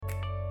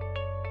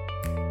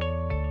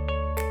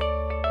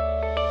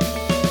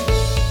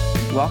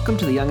Welcome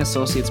to the Young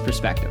Associates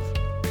Perspective,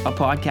 a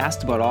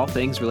podcast about all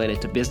things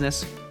related to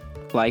business,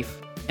 life,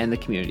 and the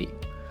community.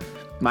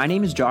 My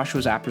name is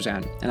Joshua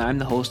Zaprazan, and I'm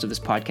the host of this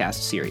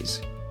podcast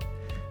series.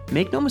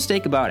 Make no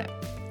mistake about it,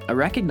 a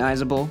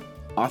recognizable,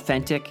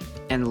 authentic,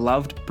 and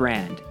loved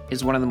brand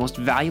is one of the most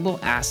valuable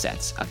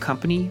assets a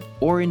company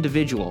or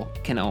individual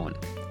can own.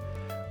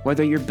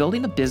 Whether you're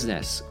building a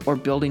business or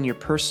building your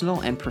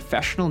personal and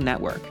professional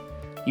network,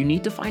 you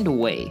need to find a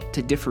way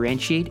to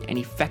differentiate and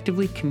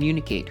effectively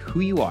communicate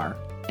who you are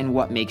and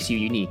what makes you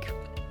unique.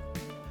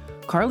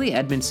 Carly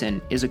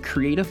Edmondson is a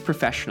creative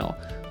professional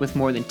with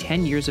more than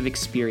 10 years of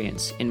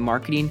experience in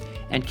marketing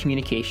and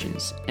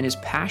communications and is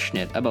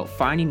passionate about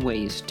finding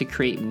ways to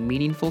create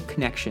meaningful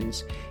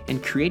connections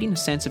and creating a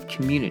sense of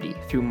community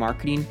through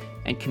marketing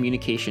and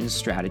communications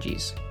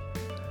strategies.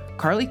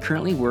 Carly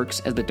currently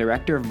works as the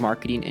Director of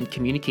Marketing and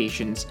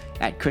Communications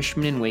at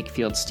Cushman &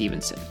 Wakefield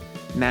Stevenson,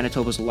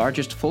 Manitoba's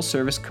largest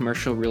full-service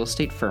commercial real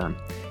estate firm,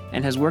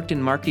 and has worked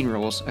in marketing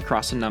roles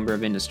across a number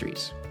of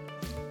industries.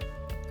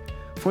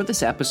 For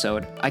this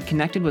episode, I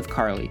connected with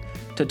Carly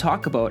to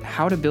talk about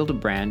how to build a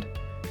brand,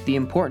 the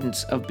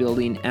importance of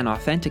building an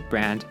authentic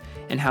brand,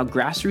 and how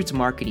grassroots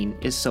marketing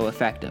is so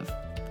effective.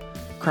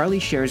 Carly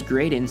shares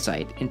great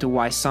insight into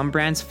why some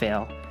brands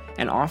fail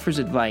and offers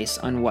advice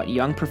on what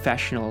young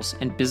professionals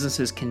and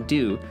businesses can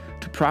do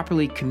to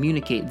properly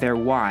communicate their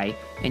why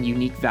and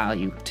unique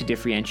value to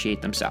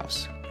differentiate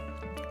themselves.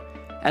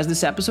 As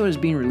this episode is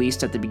being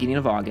released at the beginning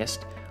of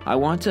August, I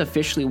want to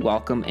officially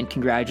welcome and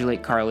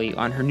congratulate Carly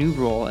on her new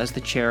role as the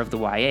chair of the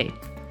YA.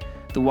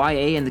 The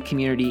YA and the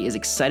community is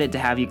excited to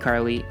have you,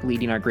 Carly,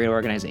 leading our great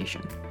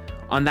organization.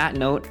 On that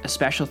note, a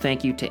special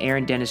thank you to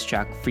Aaron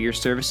Denischuk for your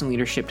service and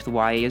leadership to the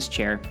YA as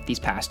chair these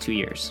past 2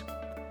 years.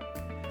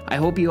 I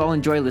hope you all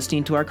enjoy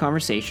listening to our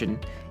conversation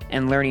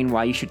and learning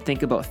why you should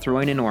think about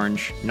throwing an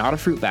orange, not a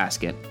fruit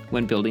basket,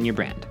 when building your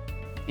brand.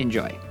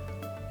 Enjoy.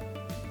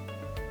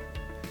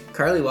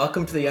 Carly,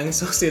 welcome to the Young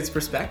Associates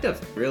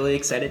Perspective. Really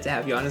excited to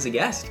have you on as a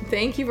guest.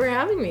 Thank you for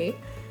having me.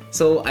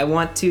 So I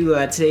want to,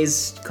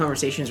 today's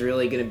conversation is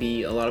really going to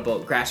be a lot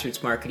about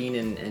grassroots marketing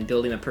and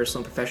building a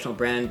personal and professional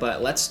brand,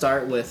 but let's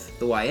start with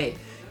the YA.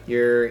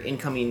 You're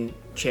incoming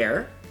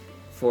chair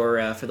for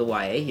the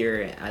YA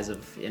here as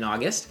of in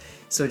August.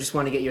 So just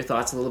want to get your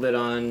thoughts a little bit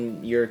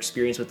on your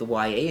experience with the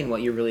YA and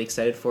what you're really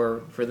excited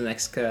for the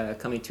next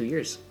coming 2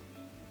 years.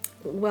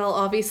 Well,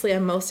 obviously,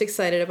 I'm most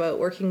excited about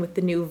working with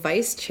the new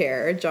vice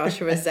chair,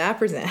 Joshua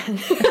Zaprazan.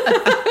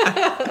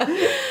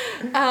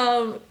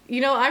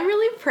 I'm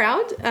really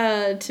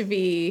proud to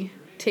be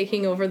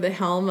taking over the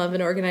helm of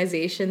an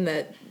organization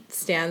that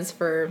stands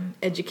for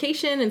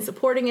education and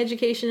supporting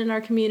education in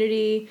our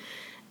community.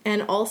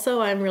 And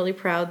also, I'm really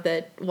proud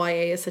that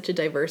YA is such a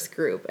diverse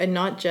group, and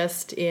not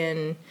just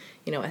in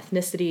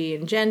ethnicity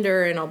and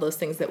gender and all those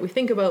things that we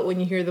think about when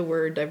you hear the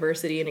word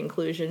diversity and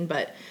inclusion,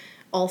 but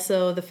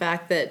also the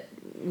fact that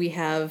we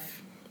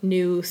have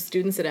new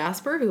students at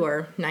Asper who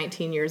are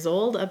 19 years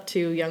old up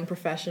to young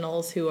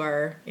professionals who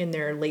are in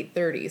their late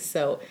 30s.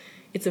 So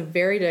it's a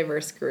very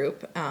diverse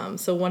group.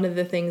 So one of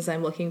the things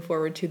I'm looking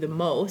forward to the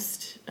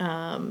most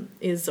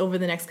is over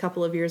the next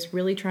couple of years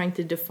really trying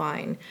to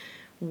define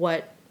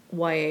what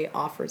YA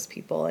offers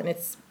people. And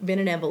it's been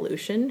an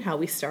evolution, how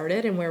we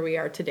started and where we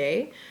are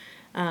today.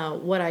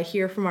 What I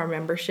hear from our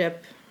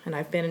membership, and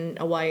I've been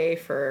a YA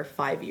for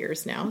 5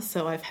 years now,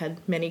 so I've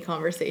had many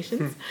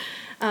conversations.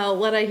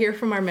 What I hear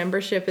from our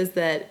membership is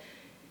that,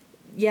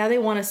 they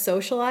want to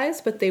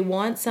socialize, but they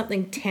want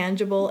something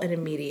tangible and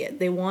immediate.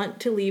 They want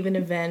to leave an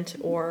event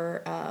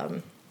or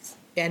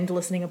end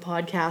listening a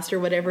podcast or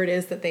whatever it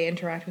is that they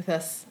interact with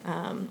us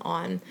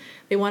on.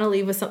 They want to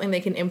leave with something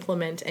they can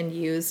implement and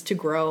use to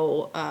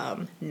grow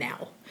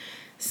now.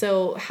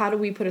 So how do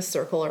we put a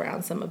circle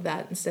around some of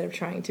that instead of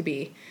trying to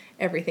be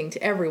everything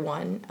to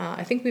everyone?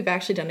 I think we've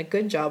actually done a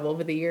good job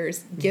over the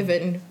years,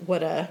 given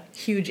what a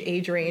huge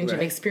age range and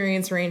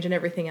experience range and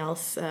everything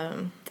else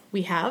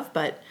we have.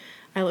 But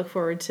I look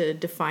forward to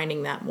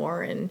defining that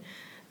more and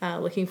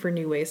looking for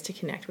new ways to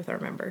connect with our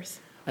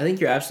members. I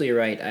think you're absolutely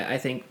right. I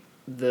think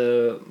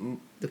the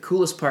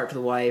coolest part to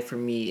the YA for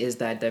me is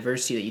that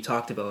diversity that you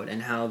talked about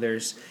and how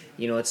there's,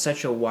 it's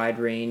such a wide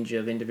range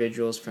of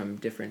individuals from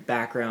different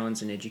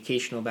backgrounds and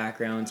educational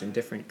backgrounds and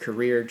different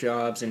career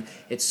jobs. And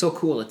it's so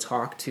cool to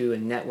talk to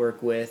and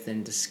network with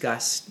and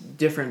discuss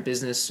different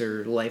business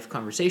or life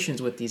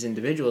conversations with these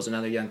individuals and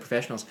other young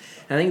professionals.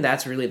 And I think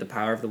that's really the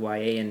power of the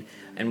YA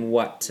and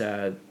what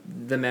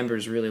the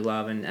members really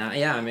love. And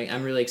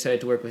I'm really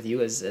excited to work with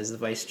you as the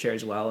vice chair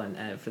as well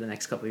and for the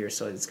next couple of years.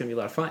 So it's going to be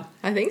a lot of fun.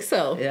 I think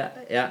so.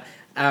 Yeah.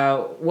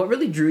 What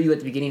really drew you at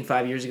the beginning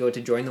 5 years ago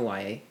to join the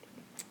YA?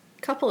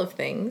 Couple of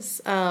things.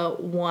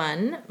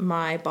 One,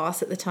 my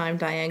boss at the time,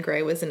 Diane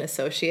Gray, was an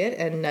associate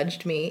and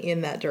nudged me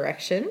in that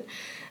direction.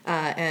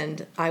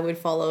 And I would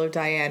follow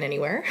Diane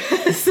anywhere.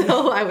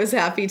 So I was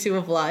happy to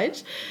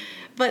oblige.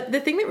 But the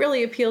thing that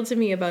really appealed to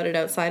me about it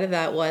outside of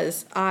that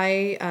was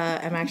I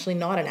am actually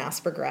not an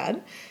Asper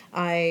grad.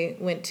 I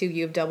went to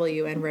U of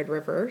W and Red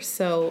River.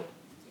 So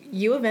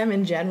U of M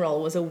in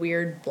general was a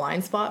weird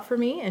blind spot for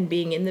me, and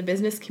being in the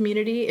business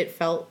community, it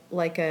felt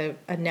like a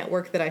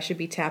network that I should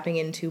be tapping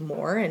into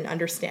more and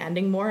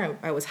understanding more.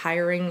 I was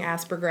hiring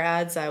Asper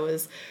grads, I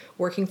was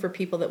working for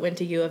people that went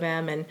to U of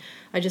M, and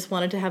I just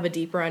wanted to have a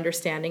deeper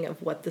understanding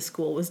of what the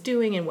school was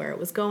doing and where it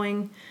was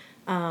going.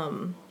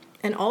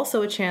 And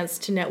also a chance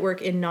to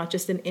network in not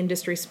just an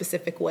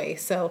industry-specific way.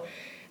 So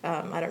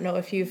I don't know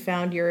if you've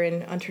found you're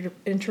in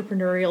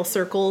entrepreneurial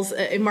circles.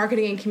 In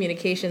marketing and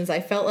communications,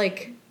 I felt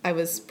like I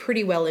was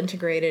pretty well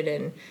integrated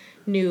and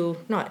knew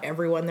not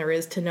everyone there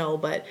is to know,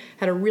 but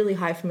had a really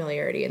high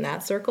familiarity in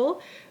that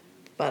circle.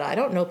 But I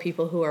don't know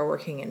people who are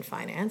working in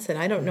finance, and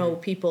I don't know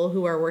people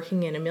who are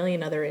working in a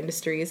million other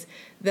industries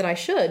that I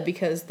should,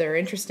 because they're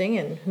interesting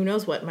and who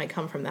knows what might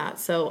come from that.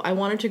 So I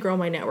wanted to grow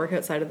my network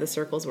outside of the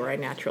circles where I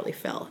naturally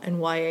fell,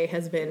 and YA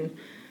has been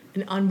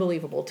an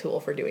unbelievable tool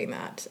for doing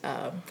that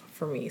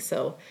for me.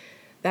 So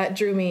that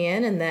drew me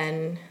in, and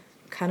then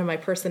kind of my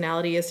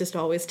personality is just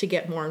always to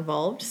get more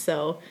involved.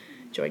 So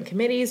join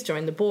committees,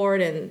 join the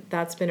board, and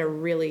that's been a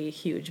really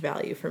huge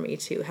value for me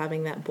too,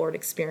 having that board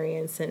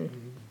experience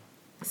and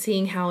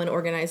seeing how an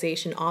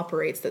organization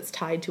operates that's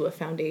tied to a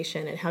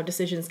foundation, and how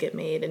decisions get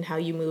made, and how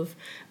you move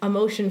a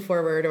motion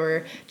forward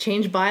or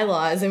change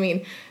bylaws. I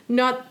mean,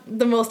 not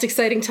the most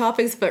exciting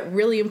topics, but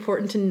really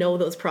important to know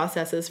those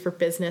processes for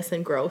business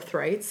and growth,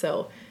 right?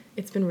 So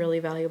it's been really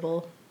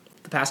valuable.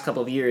 The past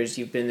couple of years,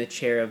 you've been the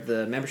chair of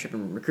the membership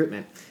and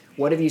recruitment.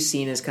 What have you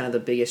seen as kind of the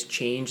biggest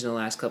change in the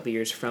last couple of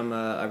years from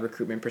a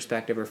recruitment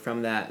perspective, or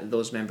from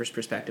those members'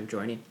 perspective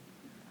joining?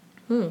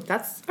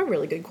 That's a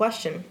really good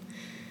question.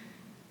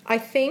 I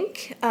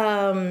think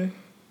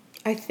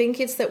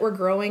it's that we're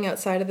growing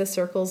outside of the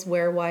circles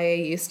where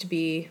YA used to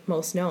be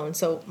most known.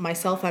 So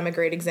myself, I'm a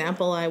great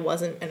example. I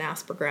wasn't an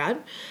Asper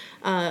grad.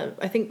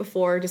 I think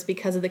before, just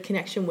because of the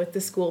connection with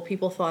the school,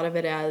 people thought of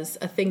it as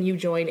a thing you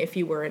join if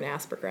you were an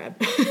Asper grad.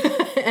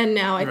 And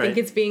now I think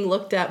it's being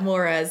looked at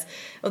more as,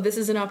 oh, this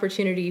is an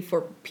opportunity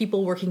for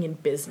people working in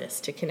business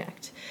to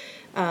connect.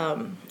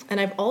 And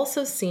I've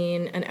also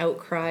seen an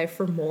outcry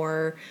for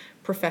more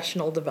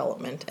professional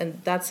development,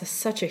 and that's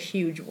such a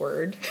huge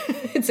word.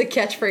 It's a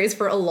catchphrase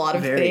for a lot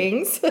of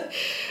things.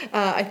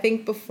 I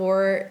think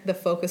before the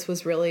focus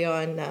was really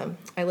on,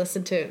 I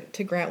listened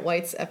to Grant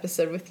White's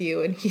episode with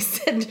you, and he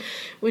said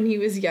when he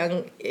was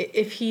young,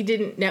 if he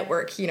didn't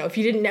network, if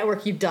you didn't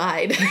network, you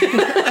died.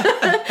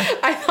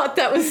 I thought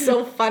that was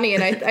so funny,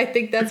 and I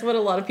think that's what a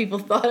lot of people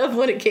thought of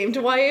when it came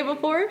to YA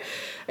before.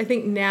 I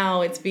think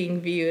now it's being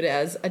viewed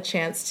as a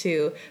chance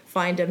to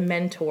find a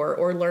mentor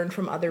or learn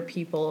from other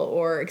people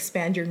or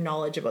expand your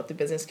knowledge about the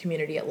business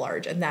community at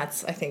large. And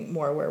that's, I think,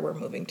 more where we're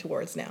moving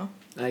towards now.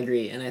 I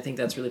agree. And I think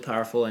that's really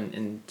powerful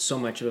and so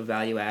much of a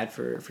value add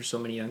for so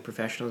many young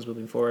professionals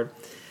moving forward.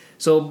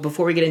 So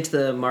before we get into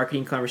the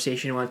marketing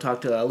conversation, I want to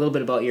talk a little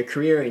bit about your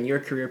career and your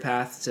career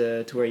path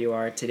to where you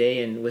are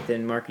today. And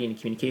within marketing and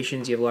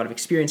communications, you have a lot of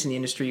experience in the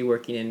industry,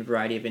 working in a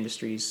variety of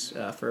industries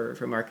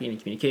for marketing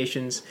and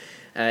communications,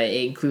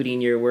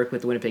 including your work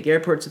with the Winnipeg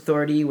Airports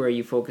Authority, where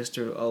you focused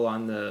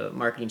along the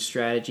marketing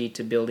strategy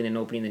to building and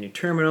opening the new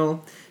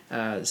terminal,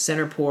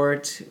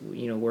 Centerport,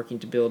 working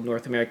to build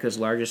North America's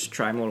largest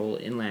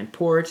trimodal inland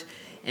port,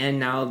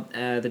 and now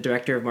the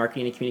Director of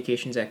Marketing and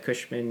Communications at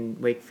Cushman,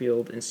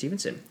 Wakefield &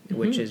 Stevenson,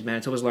 which is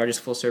Manitoba's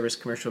largest full-service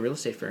commercial real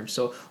estate firm.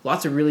 So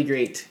lots of really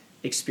great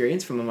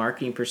experience from a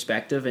marketing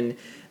perspective. And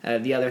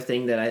the other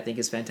thing that I think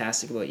is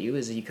fantastic about you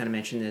is that you kind of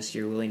mentioned this,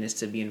 your willingness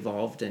to be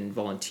involved and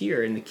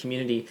volunteer in the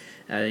community,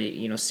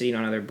 sitting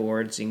on other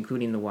boards,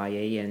 including the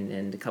YA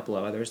and a couple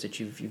of others that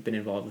you've been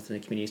involved with in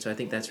the community. So I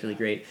think that's really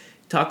great.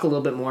 Talk a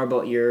little bit more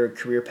about your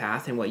career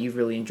path and what you've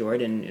really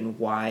enjoyed and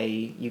why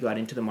you got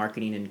into the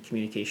marketing and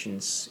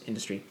communications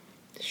industry.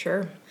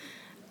 Sure.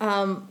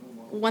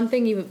 One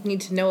thing you need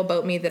to know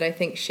about me that I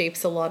think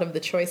shapes a lot of the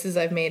choices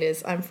I've made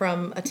is I'm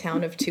from a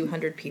town of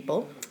 200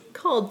 people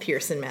called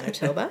Pearson,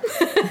 Manitoba.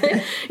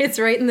 It's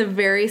right in the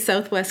very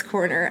southwest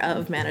corner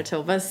of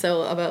Manitoba,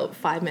 so about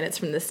 5 minutes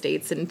from the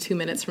States and 2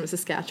 minutes from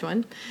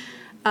Saskatchewan.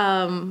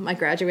 My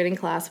graduating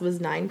class was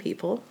 9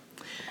 people.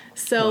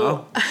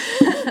 So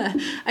wow.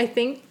 I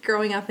think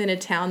growing up in a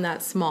town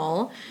that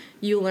small,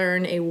 you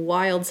learn a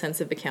wild sense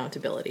of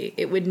accountability.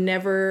 It would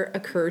never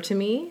occur to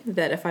me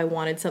that if I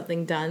wanted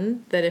something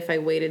done, that if I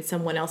waited,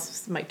 someone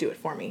else might do it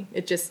for me.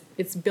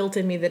 It's built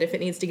in me that if it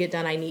needs to get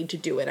done, I need to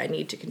do it. I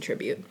need to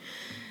contribute.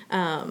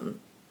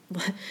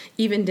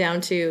 Even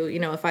down to,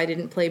 if I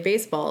didn't play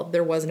baseball,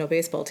 there was no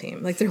baseball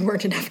team. Like, there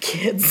weren't enough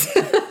kids.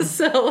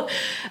 So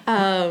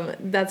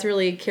that's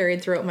really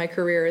carried throughout my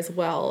career as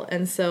well.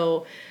 And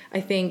so I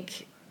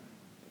think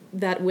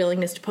that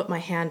willingness to put my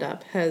hand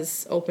up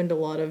has opened a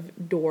lot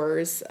of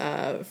doors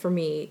for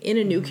me in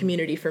a new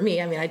community for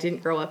me. I mean, I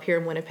didn't grow up here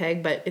in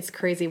Winnipeg, but it's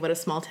crazy what a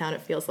small town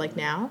it feels like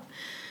now.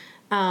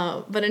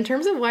 But in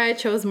terms of why I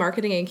chose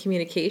marketing and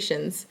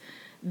communications,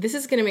 this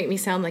is going to make me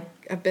sound like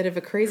a bit of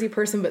a crazy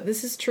person, but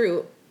this is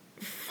true.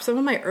 Some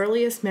of my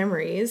earliest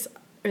memories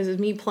is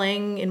me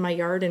playing in my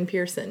yard in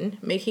Pearson,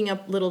 making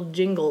up little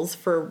jingles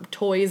for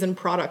toys and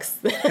products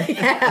that I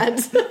had.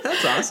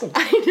 That's awesome.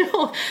 I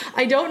know.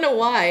 I don't know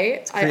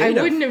why. I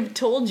wouldn't have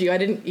told you. I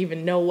didn't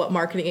even know what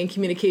marketing and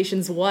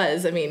communications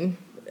was. I mean,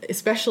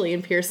 especially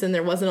in Pearson,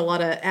 there wasn't a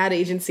lot of ad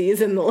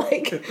agencies and the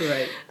like.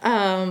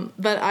 Right.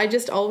 But I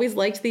just always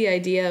liked the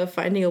idea of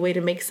finding a way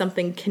to make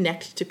something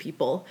connect to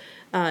people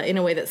in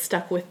a way that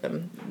stuck with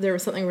them. There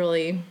was something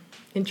really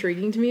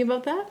intriguing to me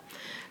about that.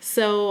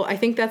 So I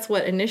think that's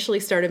what initially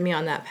started me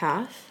on that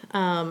path.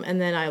 And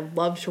then I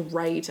loved to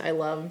write. I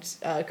loved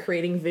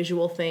creating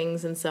visual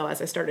things. And so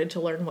as I started to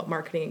learn what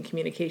marketing and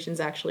communications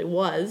actually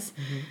was,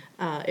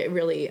 it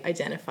really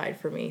identified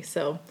for me.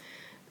 So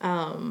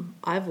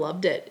I've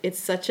loved it. It's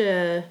such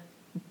a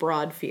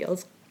broad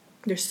field.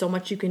 There's so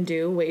much you can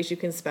do, ways you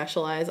can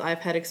specialize. I've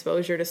had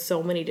exposure to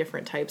so many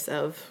different types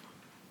of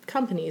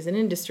companies and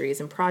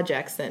industries and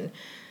projects. And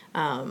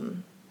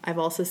I've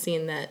also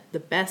seen that the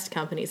best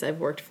companies I've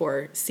worked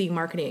for see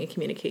marketing and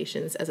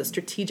communications as a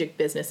strategic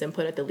business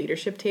input at the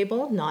leadership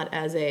table, not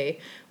as a,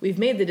 we've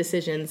made the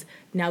decisions,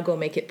 now go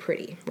make it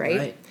pretty,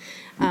 right?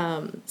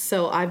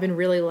 So I've been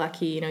really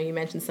lucky. You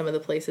mentioned some of the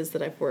places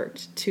that I've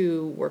worked,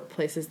 to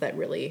workplaces that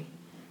really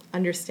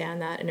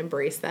understand that and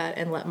embrace that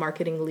and let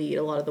marketing lead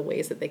a lot of the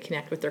ways that they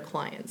connect with their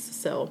clients.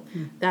 So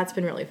that's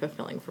been really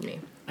fulfilling for me.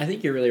 I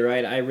think you're really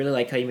right. I really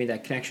like how you made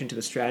that connection to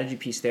the strategy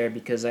piece there,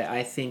 because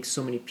I think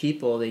so many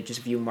people, they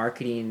just view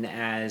marketing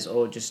as,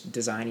 just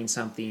designing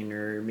something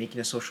or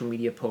making a social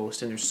media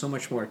post, and there's so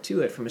much more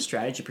to it from a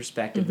strategy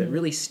perspective that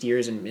really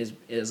steers and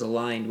is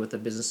aligned with the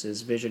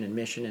business's vision and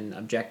mission and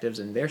objectives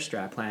and their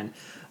strat plan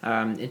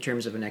in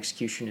terms of an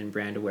execution and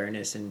brand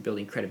awareness and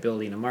building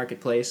credibility in a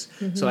marketplace.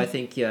 So I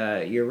think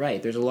you're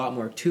right. There's a lot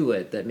more to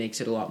it that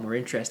makes it a lot more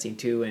interesting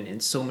too,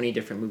 and so many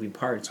different moving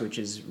parts, which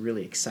is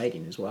really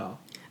exciting as well.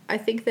 I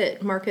think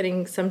that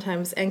marketing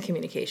sometimes, and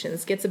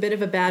communications, gets a bit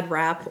of a bad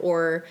rap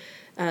or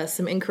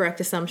some incorrect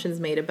assumptions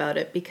made about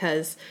it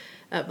because,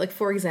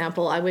 for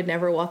example, I would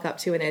never walk up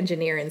to an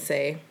engineer and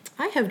say,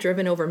 I have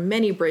driven over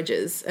many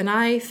bridges, and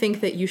I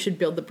think that you should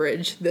build the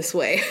bridge this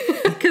way,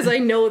 because I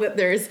know that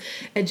there's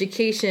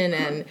education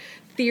and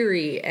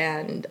theory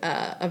and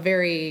a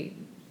very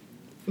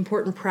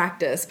important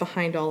practice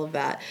behind all of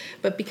that.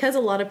 But because a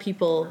lot of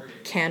people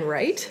can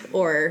write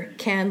or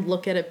can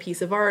look at a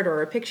piece of art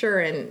or a picture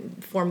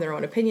and form their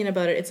own opinion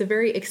about it, it's a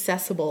very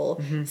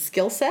accessible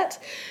skill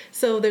set.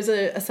 So there's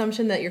an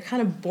assumption that you're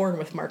kind of born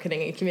with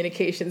marketing and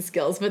communication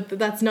skills, but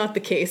that's not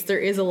the case. There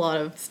is a lot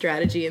of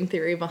strategy and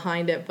theory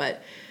behind it,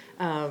 but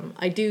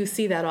I do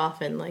see that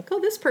often, like,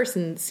 this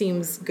person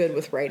seems good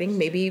with writing.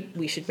 Maybe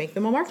we should make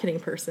them a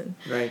marketing person.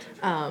 Right.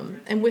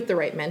 And with the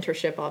right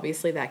mentorship,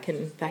 obviously that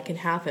can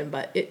happen.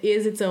 But it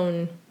is its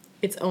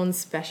own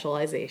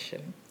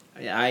specialization.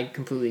 I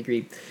completely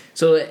agree.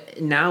 So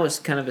now it's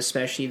kind of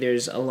especially,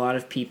 there's a lot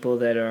of people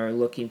that are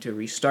looking to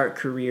restart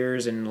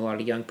careers and a lot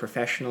of young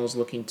professionals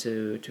looking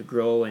to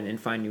grow and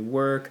find new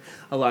work.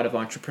 A lot of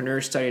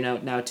entrepreneurs starting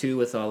out now too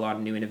with a lot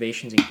of new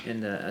innovations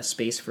and a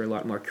space for a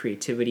lot more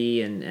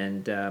creativity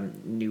and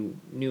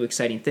new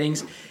exciting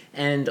things.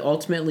 And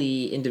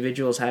ultimately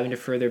individuals having to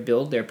further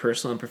build their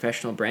personal and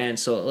professional brand.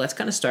 So let's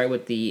kind of start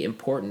with the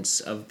importance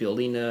of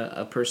building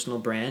a personal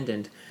brand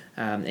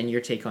and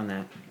your take on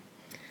that.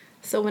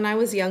 So when I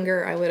was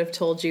younger, I would have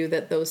told you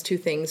that those two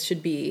things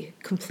should be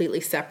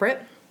completely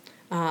separate.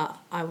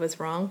 I was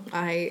wrong.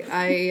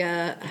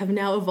 I have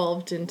now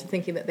evolved into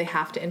thinking that they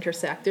have to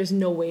intersect. There's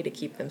no way to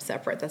keep them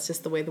separate. That's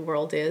just the way the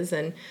world is.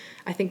 And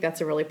I think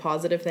that's a really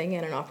positive thing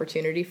and an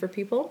opportunity for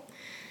people.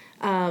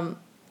 I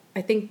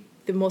think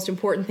the most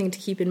important thing to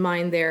keep in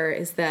mind there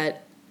is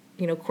that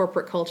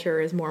corporate culture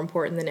is more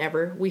important than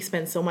ever. We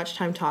spend so much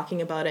time talking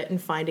about it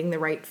and finding the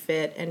right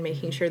fit and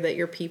making sure that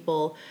your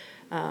people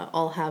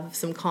all have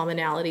some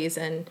commonalities,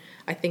 and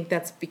I think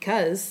that's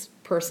because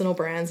personal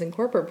brands and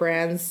corporate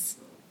brands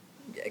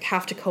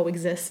have to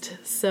coexist.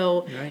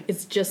 So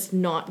It's just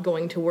not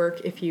going to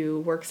work if you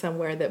work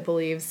somewhere that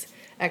believes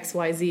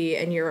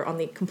XYZ and you're on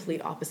the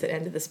complete opposite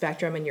end of the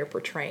spectrum and you're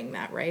portraying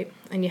that, right?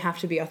 And you have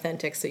to be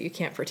authentic, so you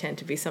can't pretend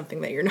to be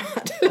something that you're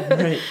not.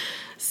 Right.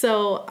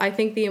 So I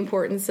think the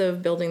importance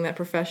of building that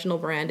professional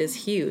brand is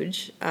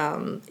huge.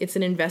 It's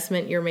an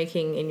investment you're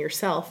making in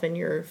yourself and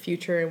your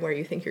future and where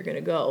you think you're going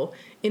to go,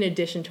 in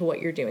addition to what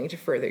you're doing to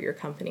further your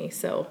company.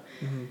 So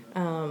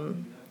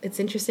it's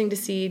interesting to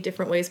see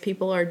different ways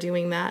people are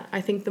doing that.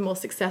 I think the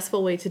most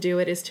successful way to do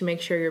it is to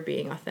make sure you're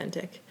being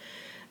authentic.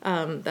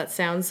 That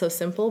sounds so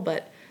simple,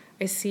 but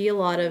I see a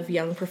lot of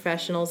young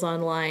professionals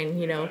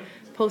online,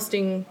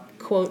 posting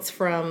quotes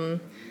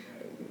from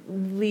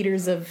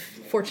leaders of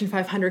Fortune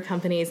 500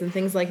 companies and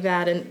things like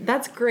that. And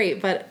that's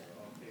great, but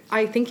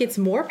I think it's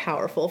more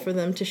powerful for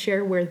them to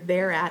share where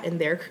they're at in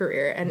their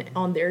career and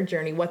on their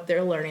journey, what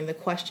they're learning, the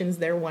questions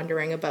they're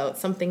wondering about,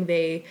 something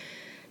they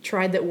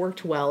tried that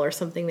worked well or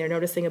something they're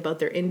noticing about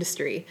their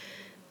industry.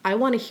 I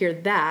want to hear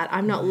that.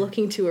 I'm not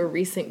looking to a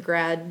recent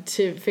grad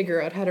to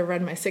figure out how to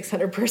run my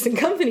 600-person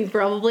company,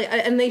 probably.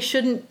 And they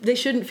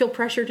shouldn't feel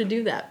pressure to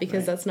do that,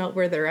 because that's not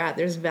where they're at.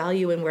 There's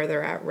value in where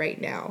they're at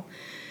right now.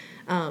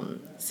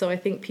 So I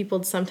think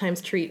people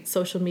sometimes treat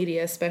social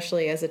media,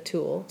 especially as a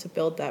tool to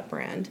build that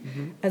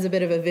brand, as a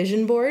bit of a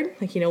vision board,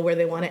 like, where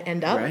they want to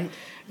end up,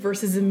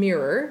 versus a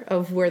mirror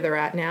of where they're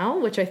at now,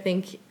 which I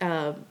think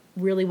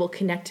really will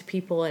connect to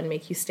people and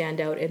make you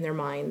stand out in their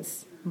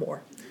minds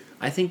more.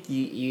 I think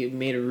you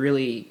made a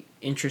really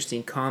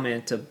interesting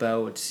comment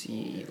about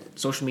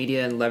social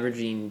media and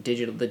leveraging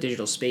the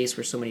digital space,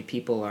 where so many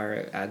people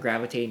are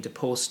gravitating to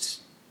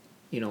post,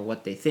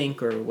 what they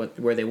think or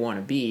where they want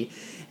to be,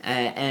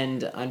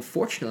 and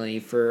unfortunately,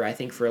 I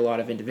think for a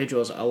lot of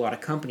individuals, a lot of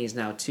companies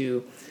now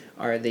too,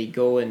 they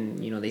go and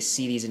they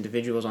see these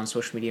individuals on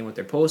social media and what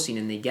they're posting,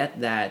 and they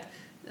get that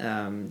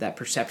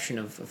perception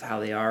of how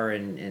they are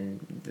and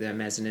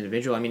them as an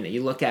individual. I mean,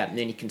 you look at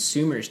many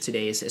consumers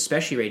today,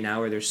 especially right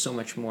now where there's so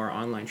much more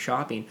online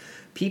shopping,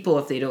 people,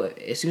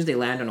 as soon as they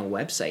land on a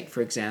website,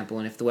 for example,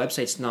 and if the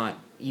website's not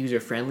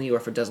user-friendly or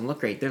if it doesn't look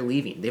great, they're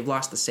leaving. They've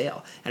lost the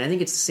sale. And I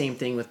think it's the same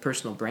thing with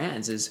personal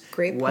brands, is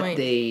Great what point.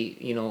 they,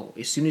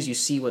 as soon as you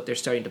see what they're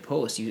starting to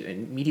post, you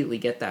immediately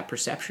get that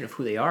perception of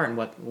who they are and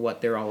what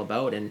they're all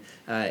about, and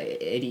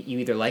you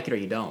either like it or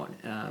you don't.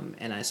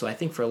 So I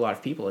think for a lot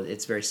of people,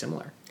 it's very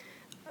similar.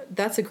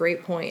 That's a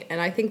great point.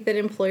 And I think that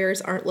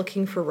employers aren't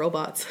looking for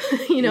robots.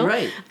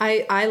 Right.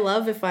 I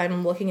love, if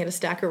I'm looking at a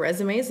stack of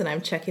resumes and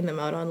I'm checking them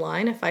out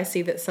online, if I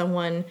see that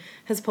someone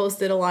has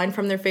posted a line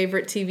from their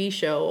favorite TV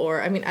show,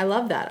 I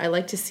love that. I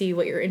like to see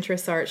what your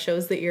interests are. It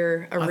shows that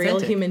you're a real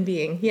human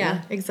being.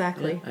 Yeah,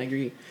 exactly. Yeah, I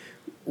agree.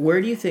 Where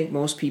do you think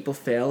most people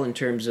fail in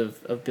terms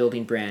of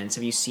building brands?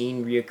 Have you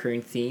seen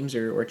reoccurring themes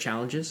or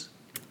challenges?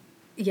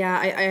 Yeah,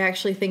 I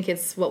actually think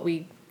it's what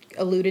we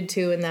alluded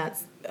to, and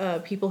that's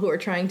people who are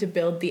trying to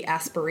build the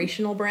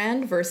aspirational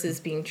brand versus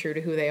being true to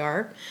who they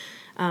are.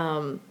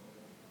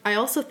 I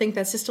also think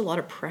that's just a lot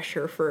of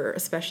pressure for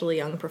especially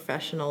young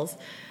professionals.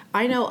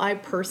 I know I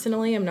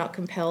personally am not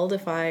compelled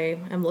if I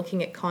am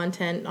looking at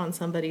content on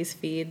somebody's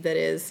feed that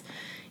is,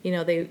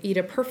 they eat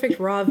a perfect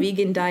raw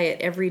vegan diet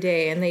every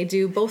day and they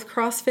do both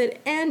CrossFit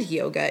and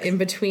yoga in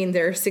between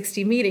their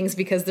 60 meetings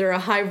because they're a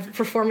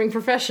high-performing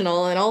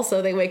professional, and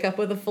also they wake up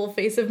with a full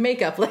face of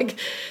makeup. Like,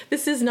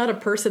 this is not a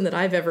person that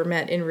I've ever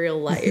met in real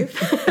life.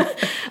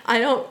 I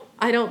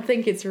don't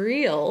think it's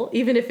real.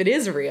 Even if it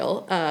is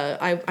real,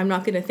 I'm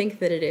not going to think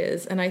that it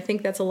is. And I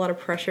think that's a lot of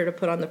pressure to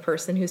put on the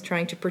person who's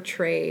trying to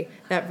portray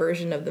that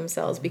version of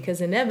themselves,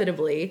 because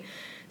inevitably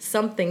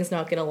something's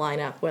not going to line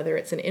up, whether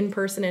it's an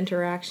in-person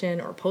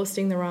interaction or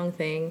posting the wrong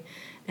thing.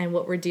 And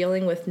what we're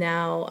dealing with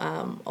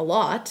now a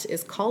lot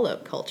is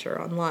call-out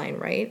culture online,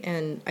 right?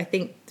 And I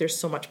think there's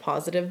so much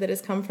positive that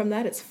has come from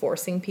that. It's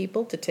forcing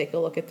people to take a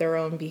look at their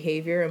own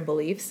behavior and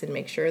beliefs and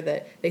make sure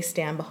that they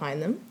stand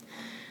behind them.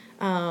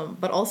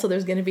 But also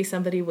there's going to be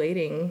somebody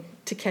waiting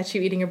to catch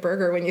you eating a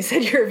burger when you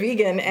said you're a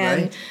vegan,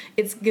 and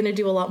it's going to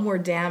do a lot more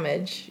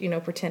damage,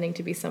 pretending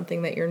to be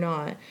something that you're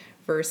not,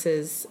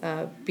 versus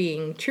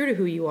being true to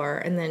who you are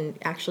and then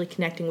actually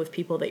connecting with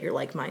people that you're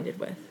like-minded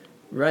with.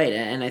 Right,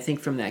 and I think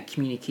from that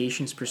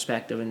communications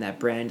perspective and that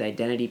brand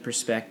identity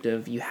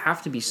perspective, you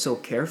have to be so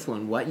careful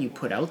in what you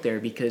put out there,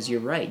 because you're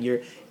right.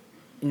 You're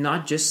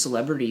not just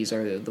celebrities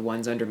are the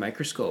ones under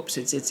microscopes.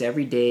 It's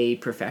everyday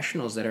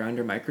professionals that are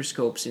under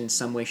microscopes in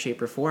some way,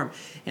 shape, or form.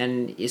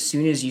 And as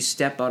soon as you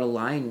step out of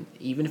line,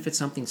 even if it's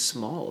something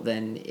small,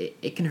 then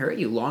it can hurt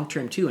you long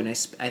term too. And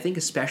I think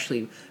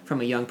especially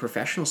from a young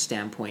professional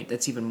standpoint,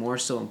 that's even more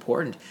so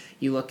important.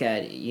 You look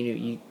at,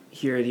 you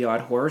hear the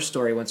odd horror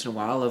story once in a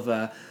while of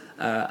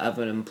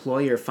an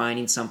employer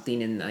finding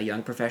something in a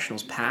young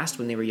professional's past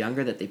when they were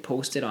younger that they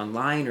posted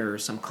online, or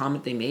some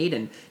comment they made,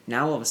 and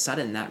now all of a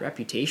sudden that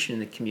reputation in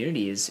the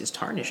community is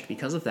tarnished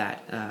because of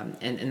that.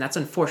 And that's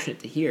unfortunate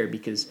to hear,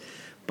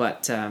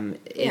 but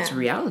it's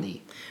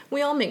reality.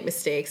 We all make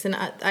mistakes, and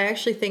I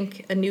actually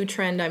think a new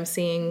trend I'm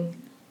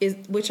seeing is,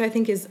 which I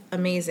think is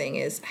amazing,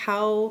 is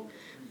how,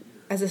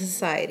 as a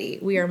society,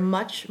 we are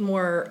much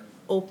more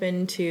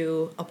open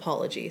to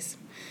apologies.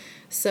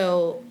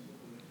 So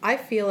I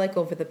feel like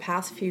over the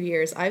past few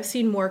years, I've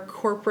seen more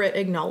corporate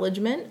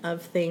acknowledgement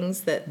of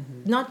things that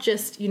not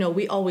just,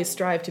 we always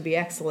strive to be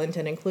excellent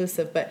and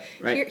inclusive, but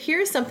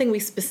here's something we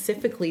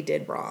specifically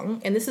did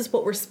wrong, and this is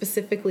what we're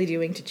specifically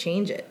doing to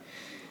change it.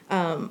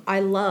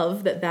 I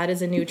love that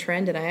is a new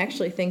trend, and I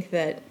actually think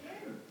that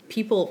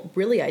people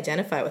really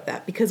identify with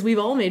that, because we've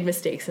all made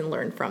mistakes and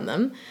learned from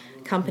them.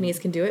 Companies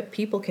can do it.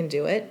 People can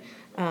do it.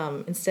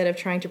 Instead of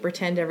trying to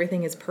pretend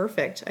everything is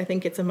perfect, I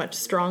think it's a much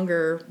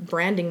stronger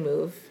branding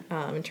move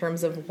in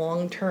terms of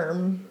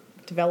long-term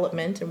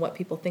development and what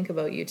people think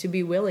about you, to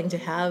be willing to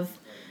have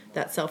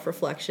that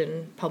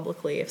self-reflection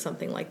publicly if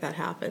something like that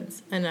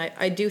happens. And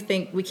I do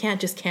think we can't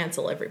just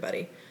cancel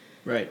everybody.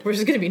 Right.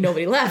 There's going to be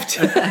nobody left.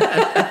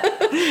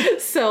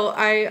 So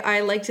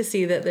I like to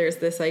see that there's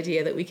this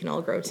idea that we can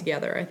all grow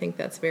together. I think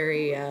that's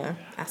very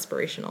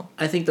aspirational.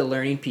 I think the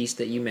learning piece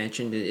that you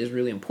mentioned is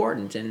really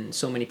important, and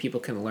so many people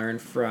can learn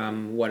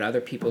from what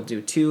other people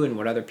do too, and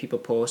what other people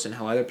post, and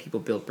how other people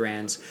build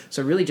brands.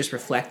 So really just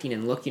reflecting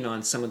and looking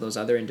on some of those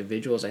other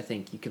individuals, I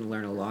think you can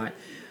learn a lot.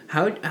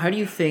 How do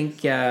you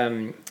think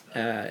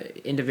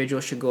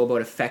individuals should go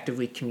about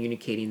effectively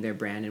communicating their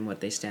brand and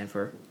what they stand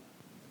for?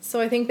 So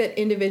I think that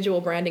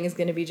individual branding is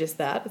going to be just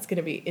that. It's going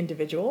to be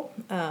individual,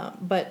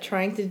 but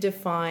trying to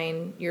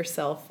define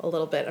yourself a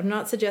little bit. I'm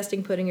not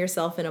suggesting putting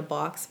yourself in a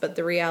box, but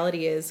the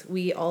reality is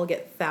we all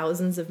get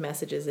thousands of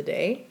messages a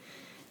day,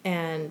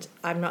 and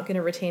I'm not going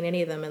to retain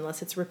any of them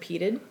unless it's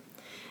repeated.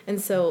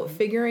 And so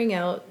figuring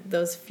out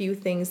those few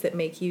things that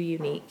make you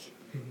unique,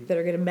 that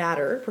are going to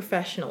matter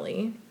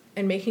professionally,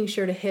 and making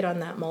sure to hit on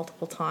that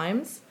multiple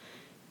times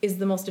is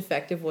the most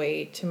effective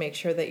way to make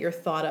sure that you're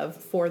thought of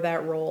for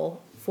that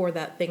role, for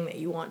that thing that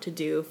you want to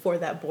do, for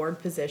that board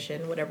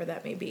position, whatever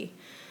that may be.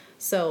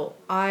 So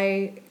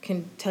I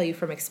can tell you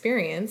from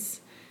experience,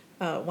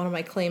 one of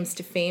my claims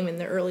to fame in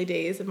the early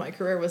days of my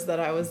career was that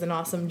I was an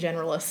awesome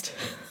generalist.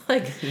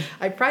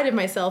 I prided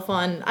myself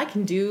on, I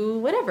can do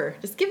whatever,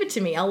 just give it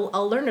to me.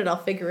 I'll learn it, I'll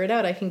figure it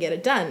out, I can get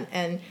it done.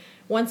 And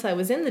once I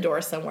was in the door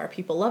somewhere,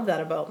 people love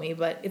that about me,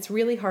 but it's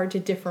really hard to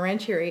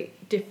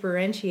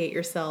differentiate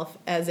yourself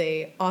as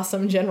a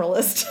awesome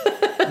generalist.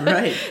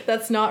 Right.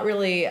 That's not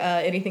really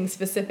anything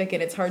specific,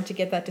 and it's hard to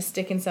get that to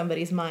stick in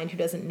somebody's mind who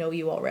doesn't know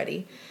you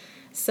already.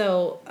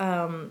 So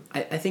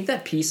I think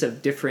that piece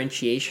of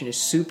differentiation is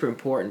super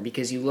important,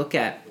 because you look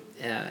at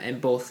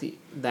and both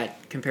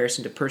that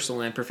comparison to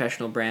personal and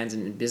professional brands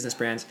and business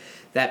brands,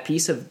 that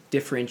piece of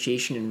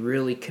differentiation and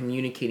really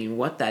communicating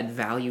what that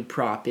value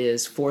prop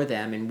is for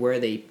them and where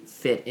they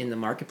fit in the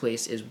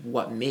marketplace is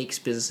what makes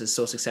businesses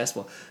so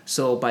successful.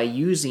 So by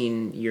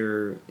using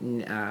your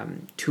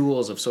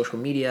tools of social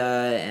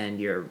media and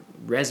your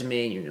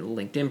resume, your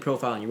LinkedIn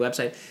profile, and your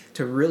website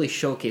to really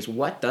showcase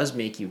what does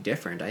make you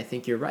different, I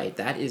think you're right.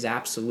 That is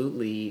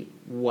absolutely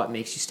what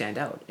makes you stand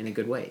out in a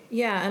good way.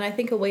 Yeah, and I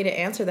think a way to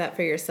answer that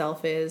for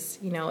yourself is,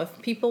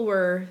 if people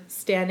were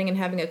standing and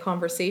having a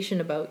conversation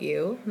about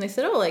you, and they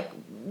said,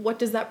 what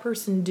does that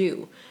person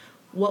do?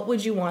 What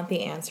would you want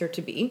the answer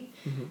to be?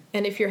 Mm-hmm.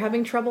 And if you're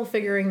having trouble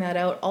figuring that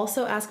out,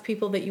 also ask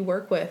people that you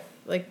work with,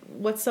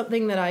 what's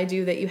something that I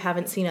do that you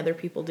haven't seen other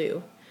people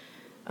do?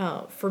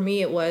 For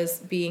me, it was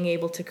being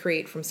able to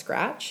create from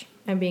scratch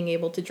and being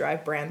able to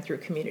drive brand through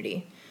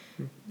community.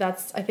 Mm-hmm.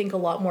 That's, I think, a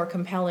lot more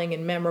compelling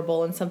and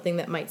memorable, and something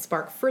that might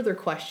spark further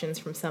questions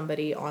from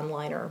somebody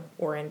online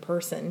or in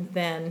person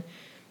than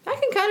I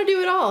can kind of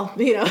do it all,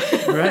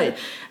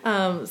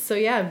 Right. So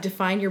yeah,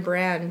 define your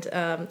brand,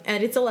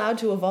 and it's allowed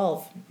to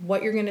evolve.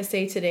 What you're going to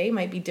say today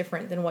might be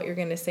different than what you're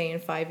going to say in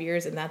 5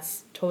 years, and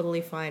that's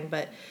totally fine.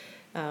 But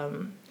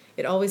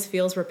it always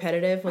feels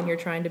repetitive when you're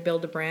trying to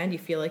build a brand. You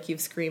feel like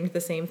you've screamed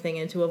the same thing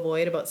into a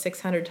void about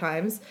 600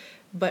 times.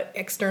 But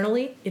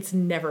externally, it's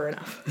never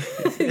enough.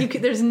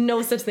 There's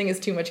no such thing as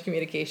too much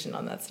communication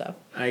on that stuff.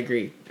 I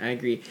agree.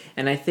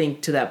 And I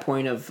think to that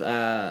point of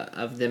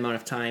the amount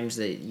of times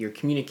that you're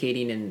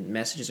communicating and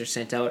messages are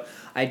sent out,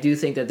 I do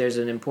think that there's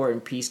an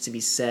important piece to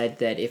be said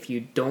that if you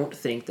don't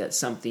think that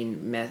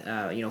something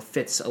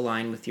fits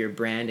align with your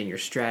brand and your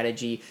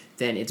strategy,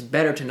 then it's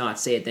better to not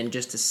say it than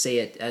just to say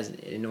it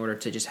in order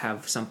to just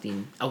have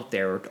something out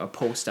there or a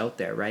post out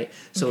there, right?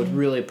 So mm-hmm. It's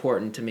really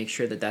important to make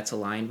sure that that's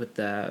aligned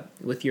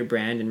with your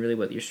brand and really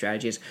what your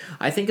strategy is.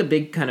 I think a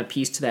big kind of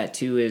piece to that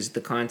too is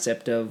the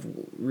concept of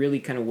really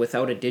kind of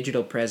without a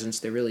digital presence,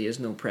 there really is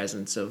no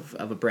presence of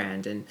a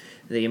brand, and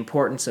the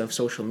importance of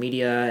social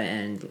media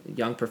and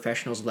young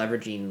professionals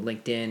leveraging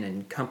LinkedIn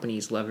and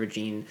companies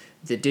leveraging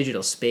the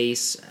digital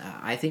space.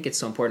 I think it's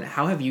so important.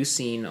 How have you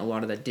seen a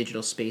lot of that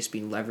digital space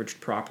being leveraged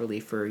properly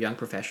for young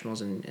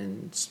professionals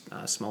and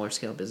smaller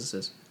scale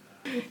businesses?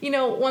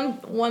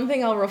 One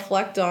thing I'll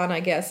reflect on, I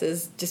guess,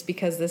 is just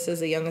because this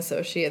is a Young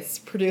Associates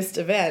produced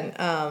event,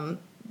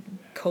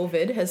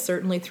 COVID has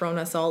certainly thrown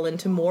us all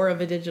into more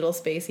of a digital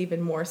space,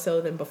 even more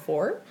so than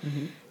before.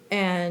 Mm-hmm.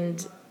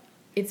 And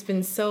it's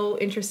been so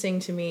interesting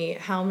to me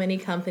how many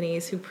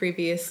companies who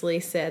previously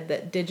said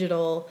that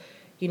digital,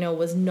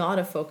 was not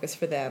a focus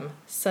for them,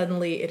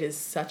 suddenly it is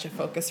such a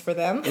focus for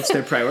them. It's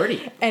their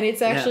priority. And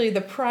it's actually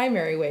the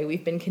primary way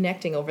we've been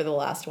connecting over the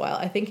last while.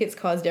 I think it's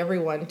caused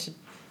everyone to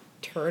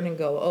turn and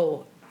go,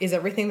 oh, is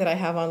everything that I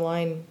have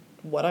online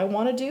what I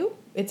want to do?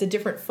 It's a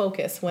different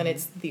focus when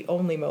it's the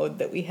only mode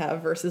that we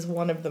have versus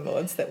one of the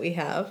modes that we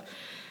have.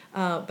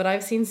 But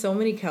I've seen so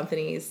many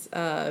companies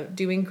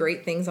doing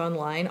great things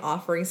online,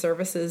 offering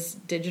services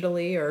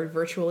digitally or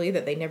virtually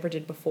that they never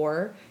did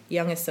before.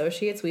 Young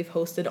Associates, we've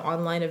hosted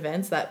online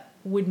events that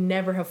would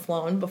never have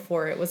flown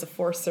before. It was a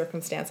forced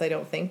circumstance, I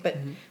don't think, but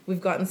mm-hmm.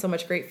 We've gotten so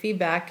much great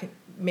feedback.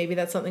 Maybe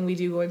that's something we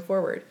do going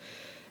forward.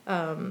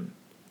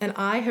 And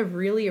I have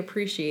really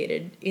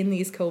appreciated in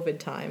these COVID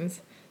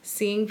times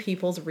seeing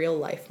people's real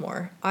life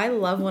more. I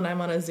love when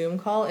I'm on a Zoom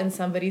call and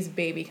somebody's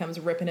baby comes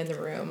ripping in the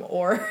room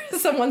or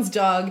someone's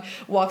dog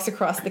walks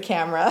across the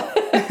camera.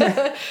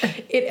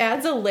 It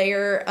adds a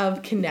layer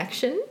of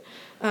connection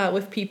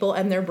with people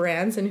and their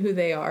brands and who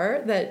they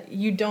are that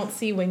you don't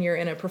see when you're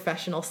in a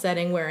professional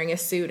setting wearing a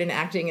suit and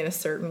acting in a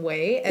certain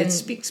way. And it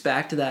speaks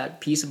back to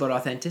that piece about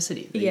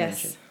authenticity that you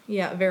mentioned.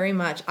 Yeah, very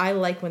much. I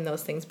like when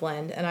those things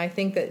blend, and I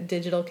think that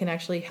digital can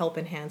actually help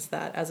enhance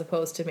that as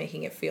opposed to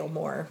making it feel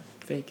more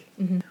fake.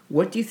 Mm-hmm.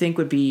 What do you think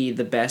would be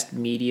the best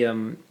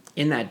medium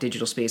in that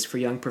digital space for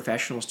young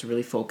professionals to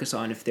really focus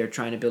on if they're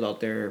trying to build out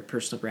their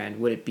personal brand?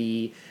 Would it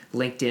be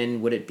LinkedIn?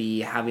 Would it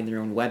be having their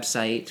own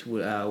website?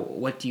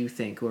 What do you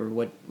think, or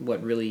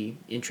what really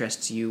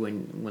interests you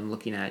when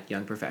looking at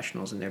young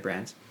professionals and their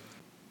brands?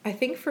 I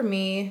think for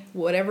me,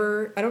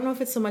 whatever, I don't know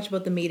if it's so much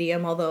about the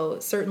medium, although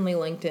certainly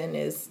LinkedIn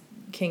is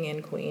king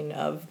and queen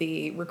of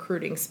the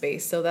recruiting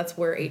space. So that's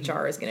where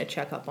HR is going to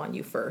check up on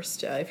you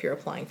first if you're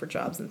applying for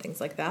jobs and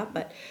things like that.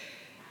 But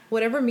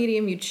whatever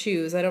medium you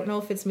choose, I don't know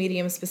if it's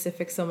medium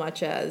specific so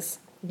much as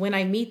when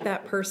I meet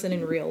that person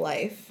in real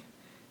life,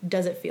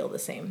 does it feel the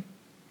same?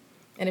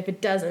 And if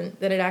it doesn't,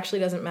 then it actually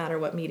doesn't matter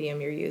what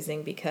medium you're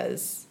using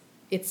because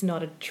it's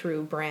not a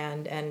true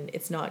brand and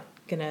it's not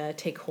going to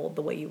take hold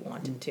the way you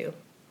want it to.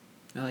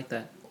 I like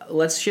that.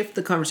 Let's shift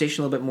the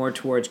conversation a little bit more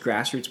towards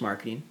grassroots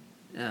marketing.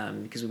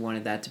 Because we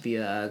wanted that to be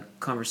a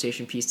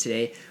conversation piece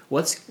today.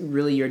 What's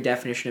really your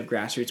definition of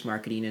grassroots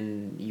marketing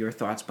and your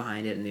thoughts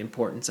behind it and the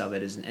importance of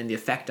it and the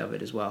effect of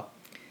it as well?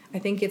 I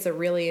think it's a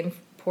really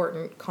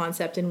important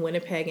concept in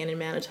Winnipeg and in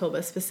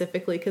Manitoba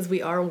specifically because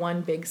we are one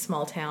big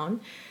small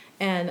town.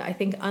 And I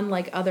think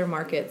unlike other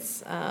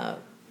markets,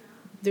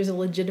 there's a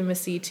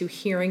legitimacy to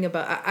hearing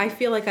about. I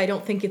feel like I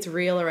don't think it's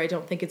real or I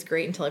don't think it's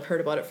great until I've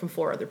heard about it from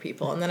 4 other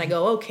people. And then I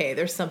go, okay,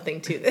 there's something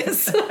to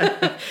this.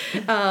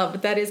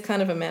 But that is kind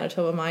of a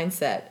Manitoba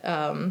mindset.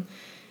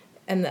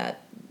 And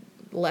that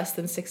less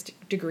than 6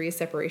 degrees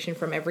separation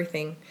from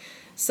everything.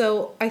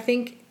 So I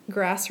think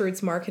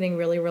grassroots marketing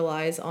really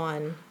relies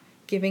on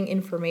giving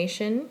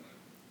information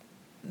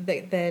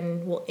that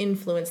then will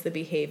influence the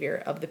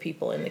behavior of the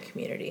people in the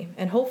community.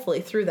 And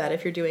hopefully through that,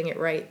 if you're doing it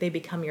right, they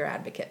become your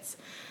advocates.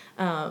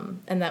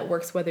 And that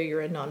works whether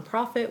you're a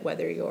nonprofit,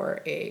 whether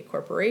you're a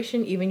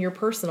corporation, even your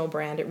personal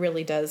brand. It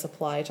really does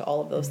apply to all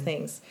of those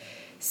things.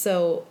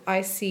 So I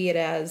see it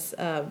as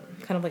kind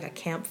of like a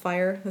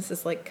campfire. This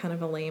is like kind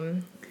of a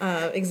lame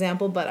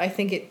example, but I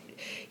think it,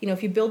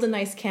 if you build a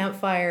nice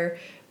campfire,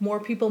 more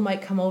people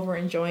might come over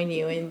and join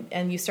you,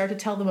 and you start to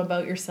tell them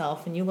about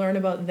yourself and you learn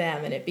about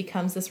them, and it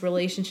becomes this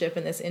relationship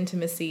and this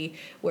intimacy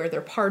where they're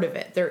part of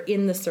it. They're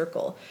in the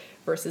circle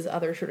versus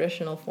other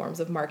traditional forms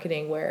of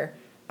marketing where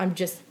I'm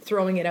just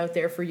throwing it out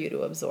there for you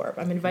to absorb.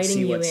 I'm inviting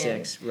you in.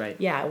 Sticks. Right.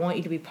 Yeah, I want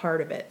you to be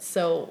part of it.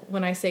 So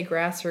when I say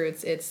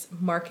grassroots, it's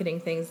marketing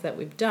things that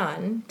we've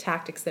done,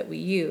 tactics that we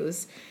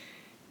use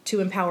to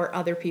empower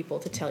other people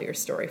to tell your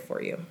story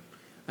for you.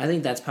 I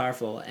think that's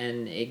powerful,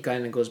 and it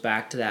kind of goes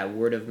back to that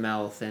word of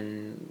mouth,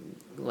 and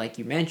like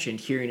you mentioned,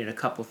 hearing it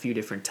a few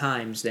different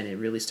times, then it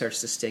really starts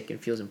to stick and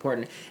feels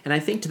important. And I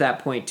think to that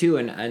point too,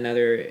 and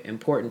another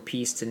important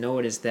piece to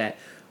note is that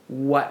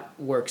what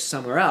works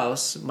somewhere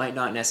else might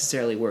not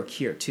necessarily work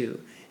here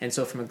too. And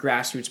so from a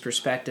grassroots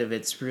perspective,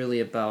 it's really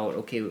about,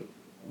 okay,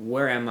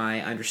 where am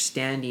I,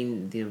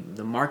 understanding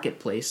the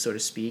marketplace, so to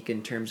speak,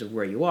 in terms of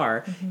where you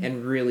are,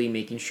 and really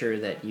making sure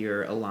that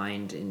you're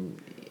aligned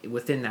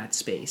within that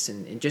space.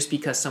 And just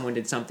because someone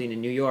did something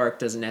in New York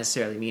doesn't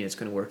necessarily mean it's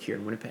going to work here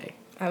in Winnipeg.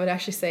 I would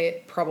actually say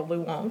it probably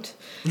won't.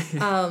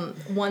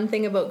 One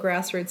thing about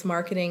grassroots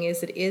marketing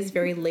is it is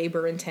very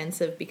labor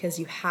intensive because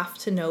you have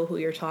to know who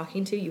you're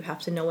talking to. You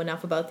have to know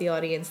enough about the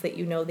audience that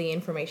you know the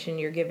information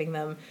you're giving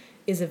them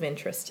is of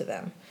interest to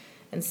them.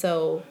 And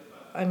so,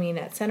 at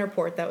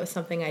Centerport, that was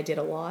something I did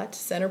a lot.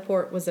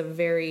 Centerport was a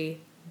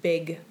very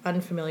big,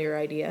 unfamiliar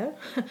idea.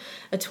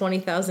 A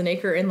 20,000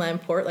 acre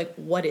inland port, like,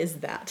 what is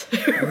that?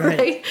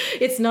 Right?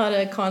 It's not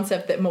a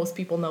concept that most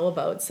people know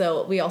about.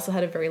 So we also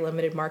had a very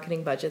limited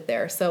marketing budget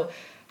there. So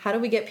how do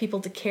we get people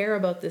to care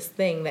about this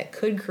thing that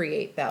could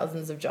create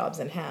thousands of jobs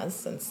and has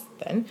since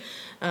then,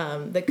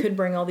 that could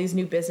bring all these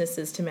new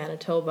businesses to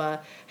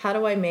Manitoba? How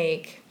do I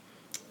make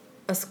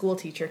a school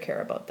teacher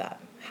care about that?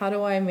 How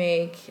do I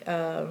make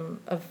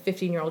a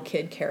 15-year-old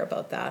kid care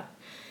about that?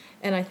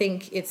 And I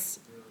think it's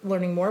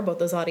learning more about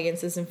those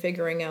audiences and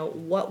figuring out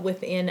what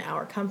within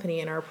our company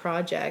and our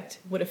project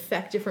would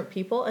affect different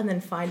people, and then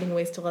finding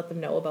ways to let them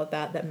know about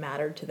that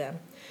mattered to them.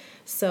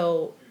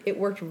 So it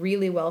worked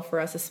really well for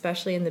us,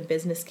 especially in the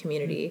business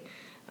community.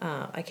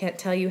 I can't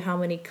tell you how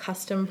many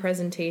custom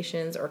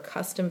presentations or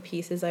custom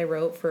pieces I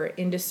wrote for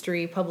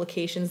industry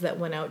publications that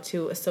went out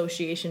to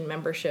association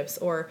memberships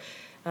or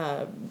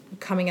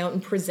coming out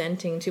and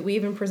presenting to. We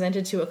even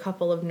presented to a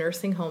couple of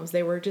nursing homes.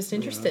 They were just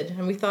interested.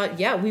 And we thought,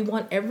 we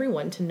want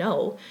everyone to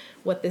know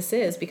what this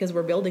is because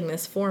we're building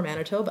this for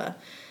Manitoba.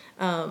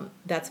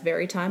 That's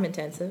very time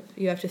intensive.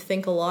 You have to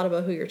think a lot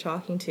about who you're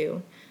talking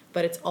to.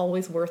 but it's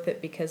always worth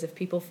it, because if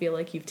people feel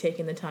like you've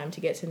taken the time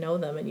to get to know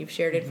them and you've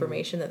shared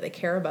information that they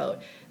care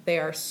about, they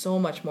are so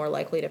much more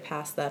likely to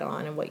pass that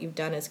on. And what you've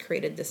done is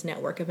created this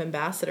network of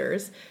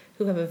ambassadors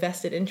who have a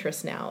vested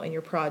interest now in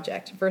your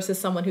project versus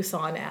someone who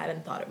saw an ad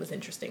and thought it was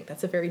interesting.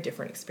 That's a very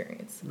different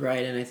experience.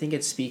 Right, and I think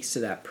it speaks to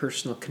that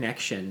personal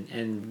connection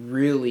and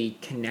really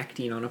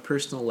connecting on a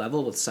personal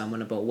level with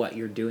someone about what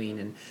you're doing.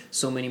 And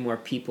so many more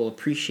people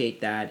appreciate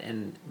that,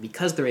 and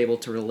because they're able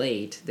to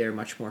relate, they're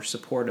much more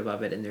supportive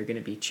of it, and they're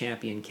going to be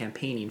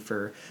campaigning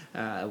for,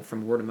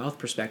 from a word of mouth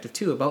perspective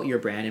too, about your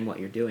brand and what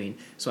you're doing.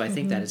 So I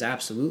think that is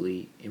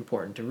absolutely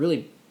important to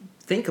really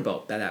think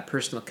about that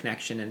personal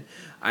connection. And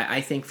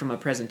I think from a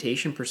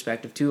presentation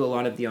perspective too, a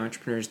lot of the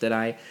entrepreneurs that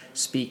I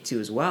speak to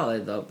as well,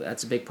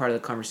 that's a big part of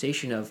the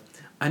conversation of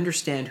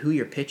understand who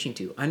you're pitching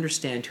to,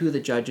 understand who the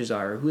judges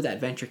are, or who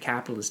that venture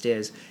capitalist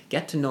is,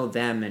 get to know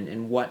them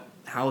and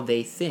how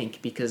they think,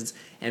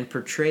 and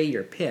portray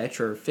your pitch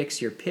or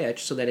fix your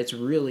pitch so that it's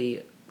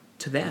really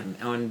to them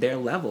on their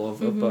level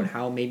of about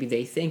how maybe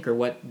they think or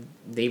what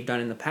they've done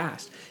in the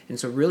past. And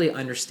so really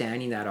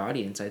understanding that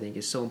audience, I think,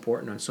 is so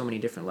important on so many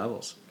different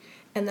levels.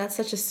 And that's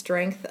such a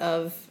strength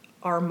of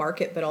our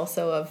market, but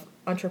also of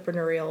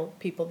entrepreneurial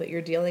people that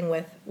you're dealing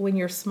with. When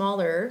you're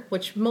smaller,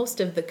 which most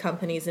of the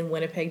companies in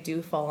Winnipeg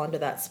do fall under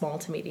that small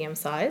to medium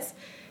size,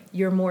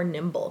 you're more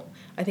nimble.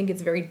 I think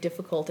it's very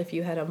difficult if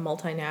you had a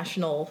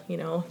multinational,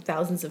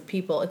 thousands of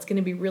people. It's going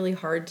to be really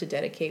hard to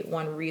dedicate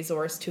one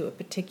resource to a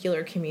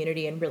particular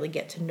community and really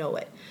get to know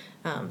it.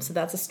 So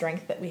that's a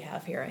strength that we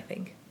have here, I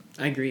think.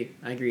 I agree.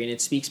 And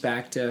it speaks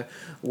back to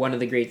one of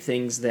the great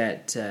things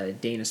that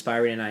Dana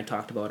Spyron and I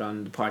talked about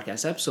on the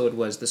podcast episode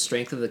was the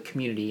strength of the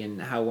community,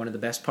 and how one of the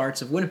best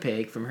parts of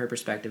Winnipeg, from her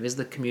perspective, is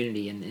the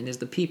community and is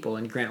the people.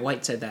 And Grant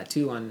White said that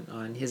too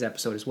on his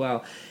episode as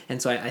well.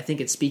 And so I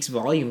think it speaks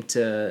volume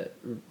to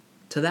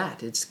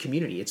that. It's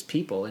community, it's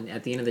people. And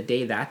at the end of the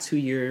day, that's who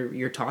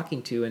you're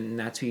talking to, and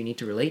that's who you need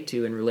to relate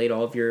to and relate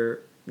all of your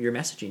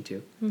messaging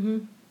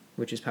to,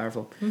 which is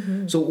powerful.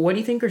 So what do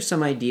you think are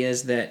some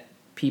ideas that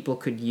people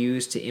could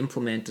use to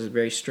implement a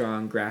very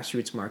strong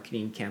grassroots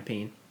marketing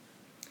campaign?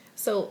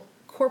 So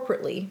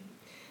corporately,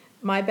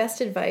 my best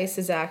advice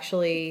is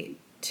actually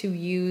to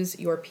use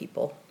your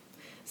people.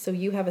 So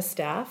you have a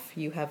staff,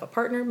 you have a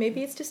partner,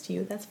 maybe it's just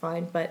you, that's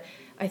fine. But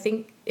I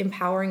think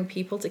empowering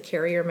people to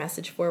carry your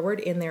message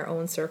forward in their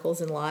own circles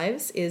and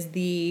lives is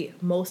the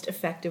most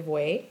effective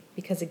way,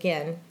 because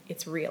again,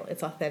 it's real,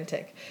 it's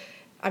authentic.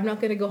 I'm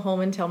not going to go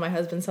home and tell my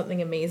husband something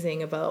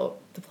amazing about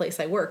the place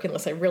I work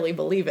unless I really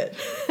believe it.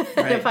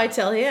 And if I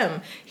tell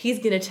him, he's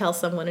going to tell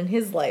someone in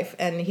his life,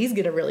 and he's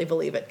going to really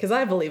believe it because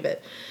I believe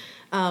it.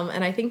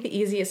 And I think the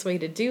easiest way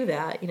to do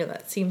that,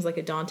 that seems like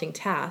a daunting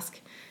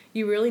task.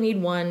 You really need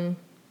one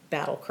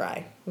battle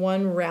cry,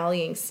 one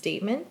rallying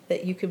statement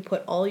that you can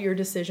put all your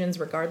decisions,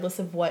 regardless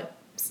of what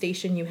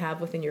station you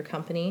have within your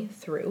company,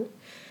 through.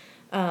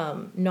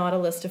 Not a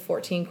list of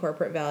 14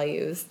 corporate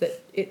values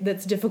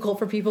that's difficult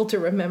for people to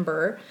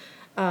remember.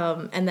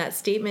 And that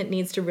statement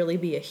needs to really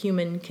be a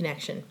human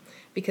connection,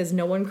 because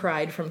no one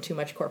cried from too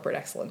much corporate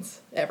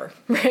excellence ever,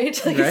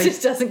 right? It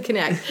just doesn't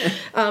connect.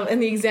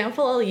 And the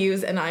example I'll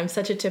use, and I'm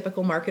such a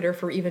typical marketer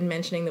for even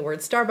mentioning the word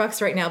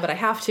Starbucks right now, but I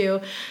have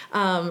to,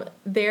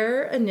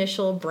 their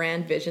initial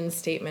brand vision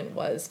statement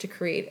was to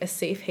create a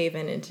safe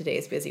haven in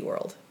today's busy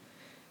world.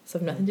 So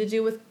nothing to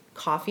do with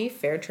coffee,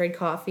 fair trade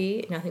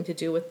coffee, nothing to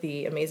do with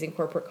the amazing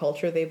corporate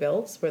culture they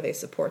built where they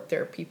support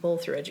their people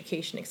through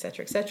education, et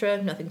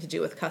cetera, nothing to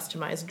do with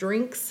customized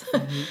drinks,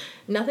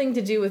 nothing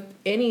to do with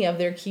any of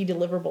their key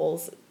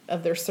deliverables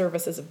of their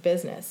service as a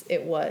business.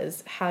 It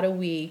was, how do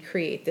we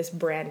create this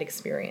brand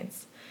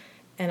experience?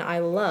 And I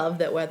love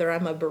that whether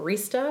I'm a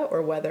barista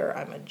or whether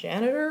I'm a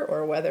janitor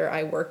or whether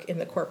I work in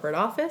the corporate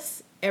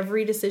office,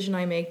 every decision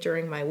I make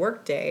during my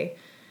workday,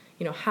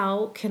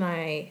 how can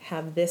I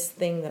have this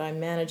thing that I'm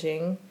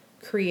managing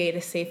create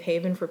a safe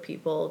haven for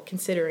people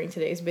considering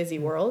today's busy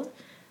world?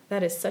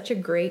 That is such a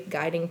great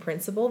guiding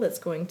principle that's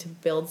going to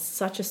build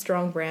such a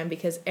strong brand,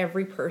 because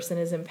every person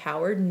is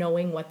empowered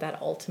knowing what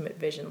that ultimate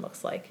vision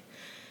looks like.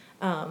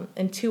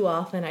 And too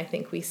often I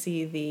think we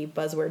see the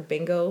buzzword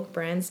bingo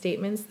brand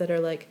statements that are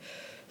like,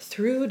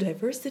 through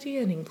diversity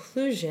and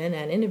inclusion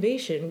and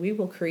innovation, we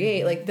will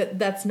create.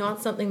 That's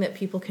not something that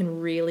people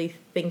can really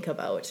think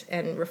about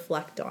and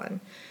reflect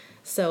on.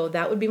 So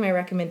that would be my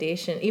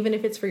recommendation, even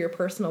if it's for your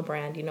personal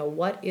brand.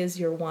 What is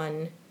your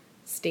one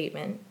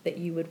statement that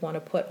you would want to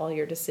put all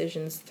your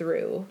decisions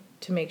through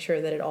to make sure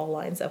that it all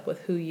lines up with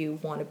who you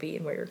want to be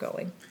and where you're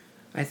going?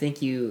 I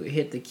think you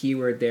hit the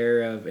keyword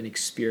there of an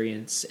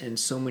experience, and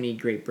so many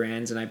great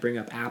brands, and I bring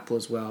up Apple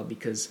as well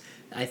because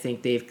I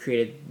think they've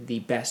created the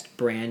best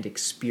brand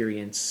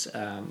experience,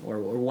 or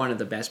one of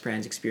the best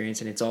brands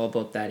experience, and it's all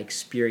about that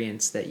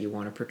experience that you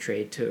want to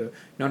portray to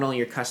not only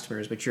your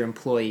customers but your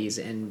employees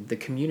and the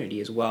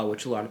community as well,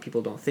 which a lot of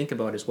people don't think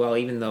about as well.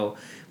 Even though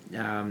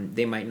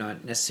they might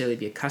not necessarily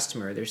be a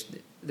customer,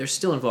 they're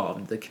still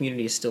involved. The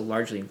community is still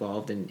largely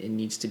involved and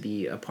needs to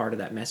be a part of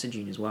that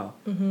messaging as well.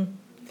 Mm-hmm.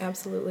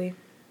 Absolutely.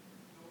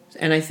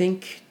 And I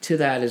think to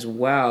that as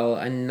well,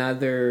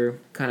 another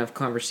kind of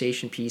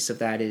conversation piece of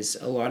that is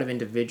a lot of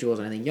individuals,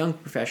 and I think young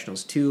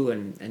professionals too,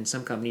 and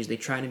some companies, they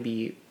try to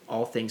be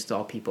all things to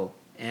all people.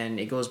 And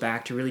it goes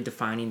back to really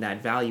defining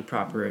that value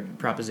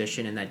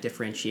proposition and that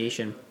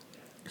differentiation.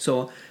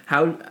 So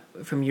how,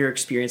 from your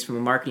experience, from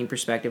a marketing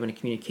perspective and a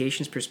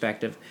communications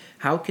perspective,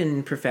 how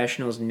can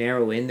professionals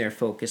narrow in their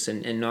focus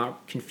and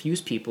not confuse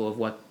people of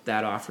what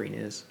that offering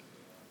is?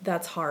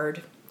 That's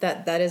hard.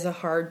 That is a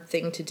hard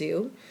thing to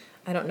do.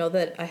 I don't know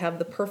that I have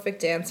the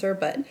perfect answer,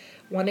 but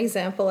one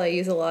example I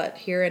use a lot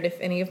here, and if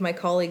any of my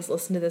colleagues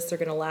listen to this, they're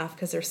going to laugh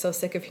because they're so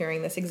sick of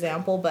hearing this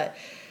example, but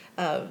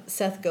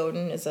Seth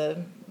Godin is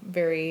a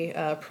very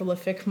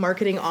prolific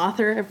marketing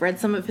author. I've read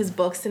some of his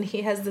books, and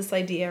he has this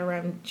idea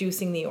around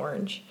juicing the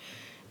orange.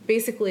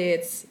 Basically,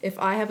 it's if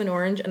I have an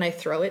orange and I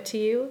throw it to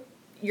you,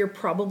 you're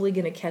probably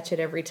going to catch it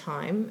every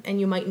time, and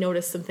you might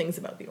notice some things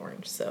about the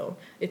orange. So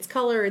its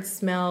color, its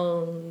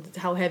smell,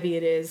 how heavy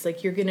it is.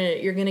 Like you're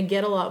gonna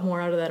get a lot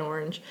more out of that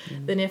orange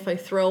than if I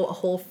throw a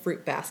whole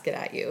fruit basket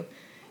at you.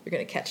 You're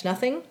going to catch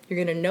nothing.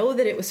 You're going to know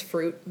that it was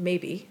fruit,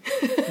 maybe.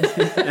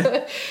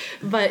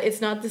 But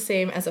it's not the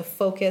same as a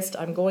focused,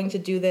 I'm going to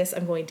do this,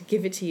 I'm going to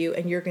give it to you,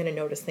 and you're going to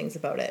notice things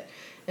about it.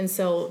 And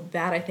so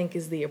that, I think,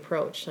 is the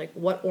approach. Like,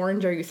 what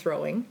orange are you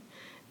throwing?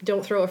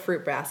 Don't throw a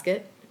fruit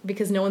basket,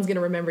 because no one's going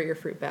to remember your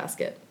fruit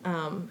basket.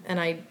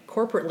 And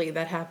corporately,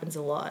 that happens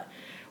a lot.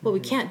 Well, we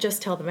can't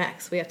just tell them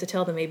X. We have to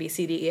tell them A, B,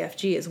 C, D, E, F,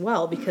 G as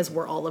well, because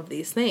we're all of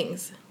these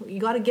things. You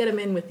got to get them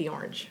in with the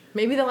orange.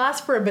 Maybe they'll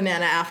ask for a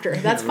banana after.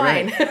 That's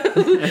fine.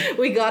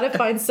 We got to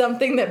find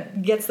something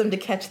that gets them to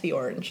catch the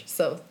orange.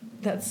 So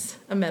that's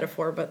a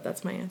metaphor, but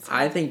that's my answer.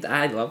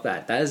 I love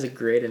that. That is a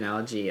great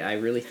analogy. I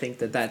really think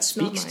that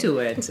speaks to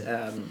it.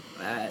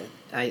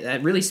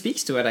 It really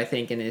speaks to it, I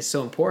think, and is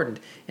so important,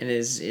 and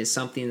is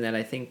something that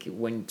I think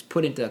when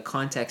put into a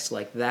context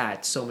like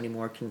that, so many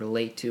more can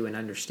relate to and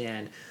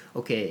understand.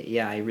 Okay,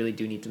 yeah, I really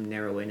do need to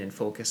narrow in and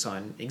focus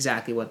on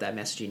exactly what that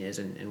messaging is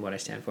and what I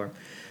stand for.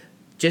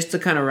 Just to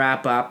kind of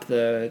wrap up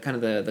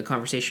the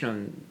conversation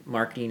on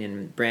marketing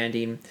and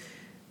branding,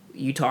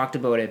 you talked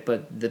about it,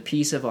 but the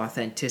piece of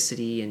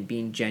authenticity and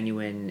being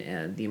genuine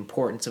and the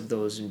importance of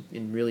those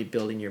in really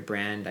building your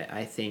brand,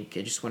 I think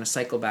I just want to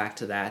cycle back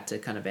to that to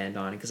kind of end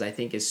on it, because I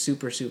think is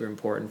super, super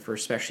important for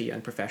especially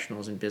young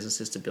professionals and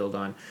businesses to build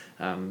on.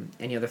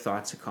 Any other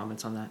thoughts or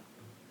comments on that?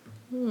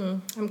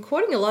 I'm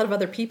quoting a lot of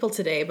other people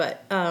today,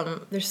 but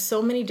there's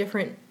so many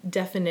different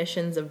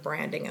definitions of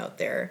branding out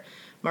there.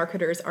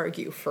 Marketers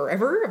argue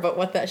forever about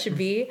what that should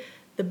be.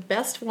 The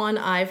best one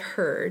I've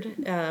heard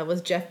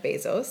was Jeff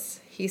Bezos.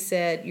 He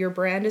said, your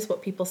brand is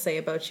what people say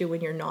about you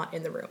when you're not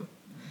in the room.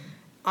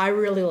 I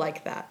really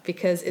like that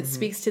because it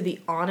speaks to the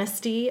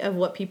honesty of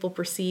what people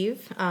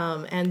perceive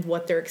and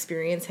what their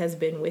experience has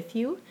been with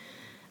you.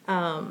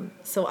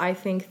 So I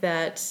think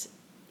that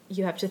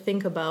you have to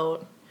think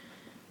about,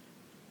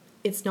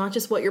 it's not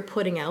just what you're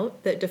putting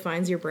out that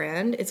defines your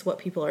brand, it's what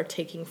people are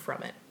taking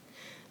from it.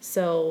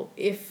 So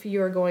if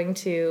you're going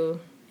to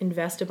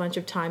invest a bunch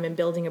of time in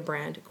building a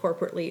brand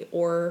corporately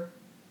or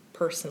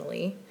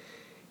personally,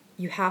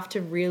 you have to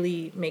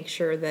really make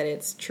sure that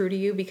it's true to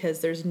you,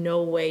 because there's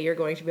no way you're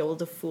going to be able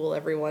to fool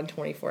everyone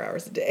 24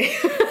 hours a day.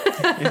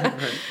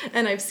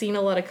 And I've seen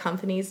a lot of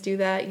companies do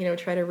that,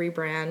 try to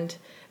rebrand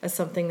as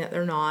something that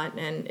they're not,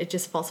 and it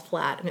just falls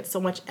flat. And it's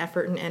so much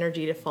effort and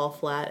energy to fall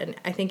flat. And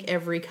I think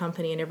every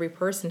company and every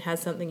person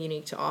has something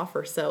unique to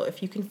offer. So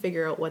if you can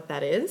figure out what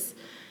that is,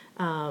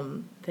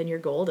 then you're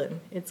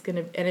golden. It's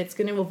gonna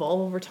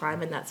evolve over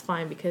time, and that's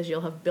fine because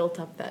you'll have built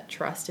up that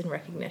trust and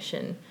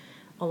recognition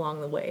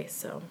along the way.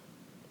 So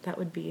that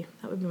would be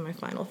my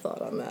final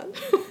thought on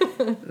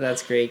that.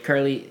 That's great.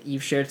 Carly,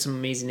 you've shared some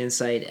amazing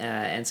insight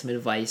and some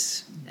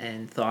advice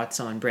and thoughts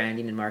on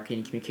branding and marketing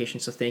and communication,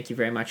 so thank you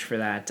very much for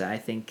that. I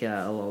think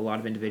a lot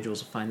of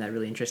individuals will find that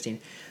really interesting.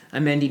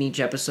 I'm ending each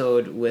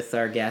episode with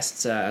our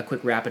guests a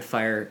quick rapid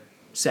fire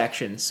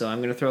section, so I'm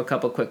going to throw a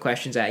couple quick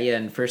questions at you,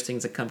 and first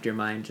things that come to your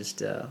mind,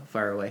 just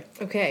fire away.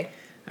 Okay.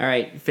 All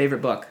right,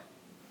 favorite book?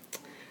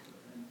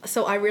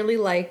 So I really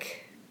like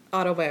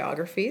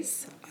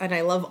autobiographies, and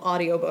I love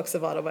audiobooks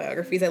of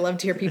autobiographies. I love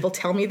to hear people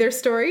tell me their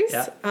stories.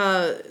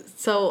 Yeah.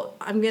 So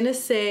I'm going to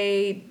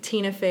say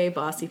Tina Fey,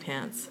 Bossy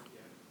Pants.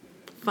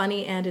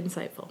 Funny and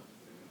insightful.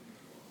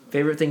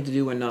 Favorite thing to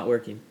do when not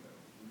working?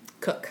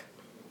 Cook.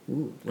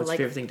 Ooh, what's your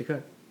favorite thing to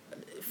cook?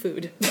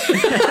 Food.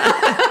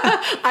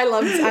 I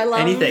love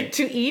anything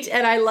to eat,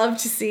 and I love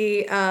to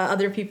see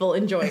other people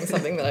enjoying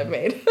something that I've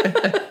made.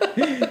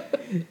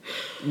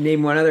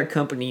 Name one other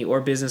company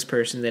or business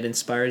person that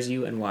inspires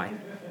you and why.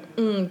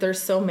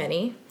 There's so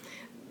many.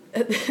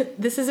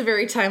 This is a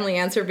very timely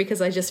answer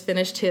because I just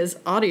finished his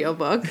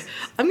audiobook.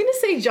 I'm going to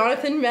say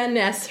Jonathan Van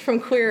Ness from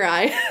Queer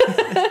Eye,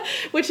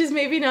 which is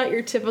maybe not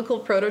your typical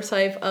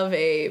prototype of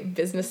a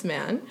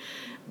businessman.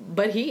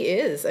 But he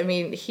is. I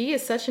mean, he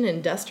is such an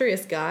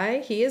industrious guy.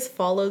 He has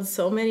followed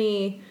so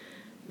many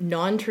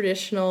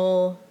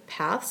non-traditional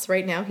paths.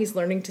 Right now, he's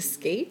learning to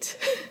skate,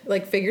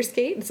 like figure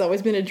skate. It's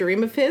always been a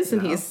dream of his,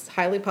 and he's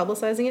highly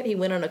publicizing it. He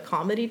went on a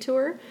comedy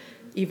tour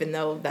even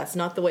though that's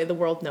not the way the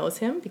world knows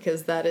him,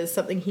 because that is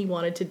something he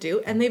wanted to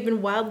do. And they've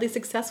been wildly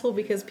successful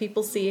because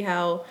people see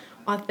how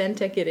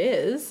authentic it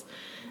is.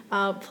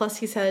 Plus,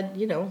 he's had,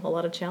 a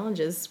lot of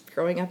challenges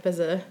growing up as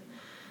a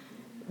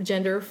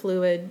gender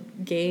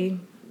fluid gay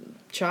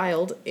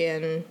child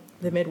in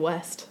the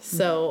Midwest.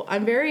 So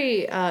I'm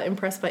very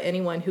impressed by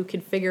anyone who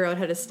can figure out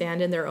how to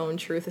stand in their own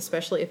truth,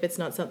 especially if it's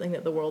not something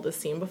that the world has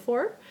seen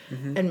before,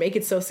 and make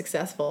it so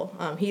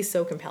successfI He's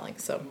so compelling.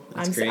 So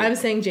I'm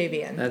saying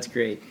JVN. That's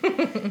great.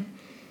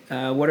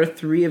 What are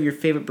 3 of your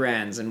favorite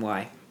brands and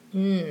why?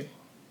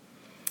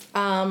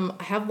 I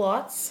have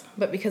lots,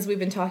 but because we've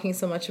been talking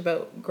so much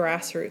about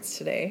grassroots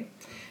today,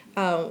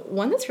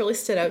 one that's really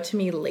stood out to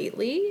me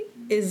lately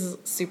is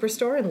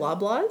Superstore and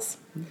Loblaws.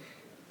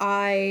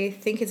 I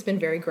think it's been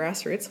very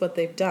grassroots what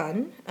they've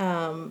done.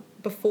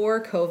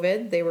 Before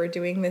COVID, they were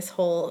doing this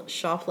whole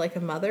Shop Like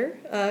a Mother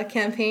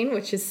campaign,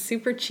 which is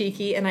super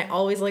cheeky, and I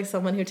always like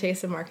someone who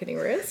takes a marketing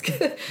risk.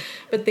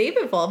 But they've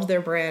evolved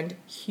their brand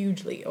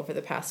hugely over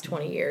the past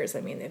 20 years.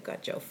 I mean, they've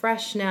got Joe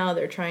Fresh now.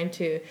 They're trying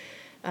to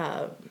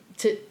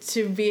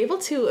be able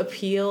to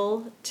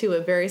appeal to a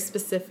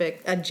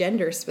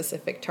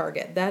gender-specific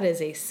target. That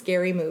is a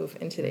scary move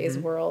in today's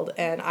world,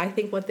 and I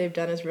think what they've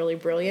done is really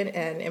brilliant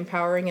and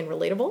empowering and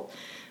relatable.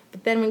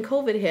 But then when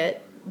COVID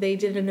hit, they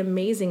did an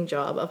amazing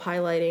job of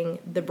highlighting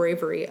the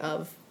bravery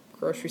of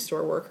grocery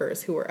store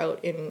workers who were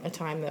out in a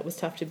time that was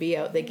tough to be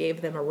out. They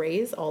gave them a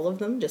raise, all of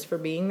them, just for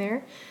being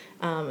there.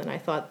 And I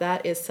thought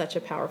that is such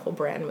a powerful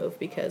brand move,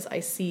 because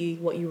I see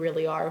what you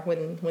really are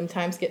when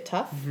times get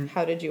tough.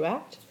 How did you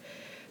act?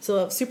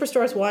 So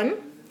Superstore is one.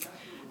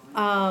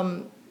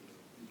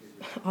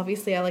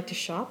 Obviously, I like to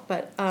shop,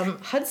 but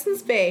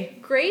Hudson's Bay,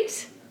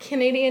 great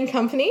Canadian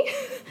company,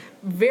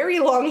 very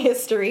long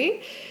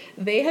history.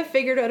 They have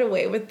figured out a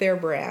way with their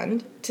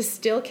brand to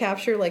still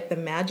capture like the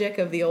magic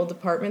of the old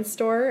department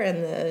store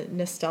and the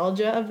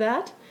nostalgia of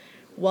that,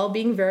 while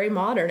being very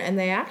modern. And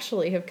they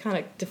actually have kind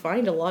of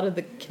defined a lot of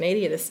the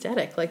Canadian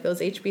aesthetic. Like those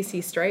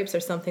HBC stripes are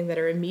something that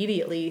are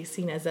immediately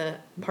seen as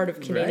a part of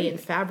Canadian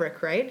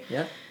fabric, right?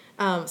 Yeah.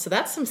 So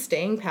that's some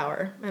staying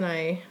power, and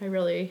I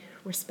really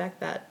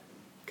respect that,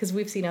 because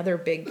we've seen other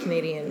big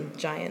Canadian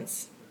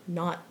giants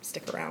not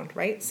stick around,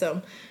 right?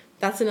 So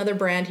that's another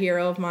brand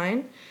hero of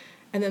mine.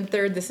 And then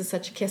third, this is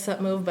such a kiss-up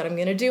move, but I'm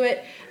going to do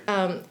it,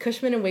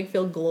 Cushman &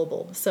 Wakefield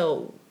Global.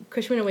 So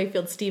Cushman &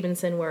 Wakefield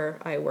Stevenson, where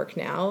I work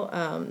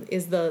now,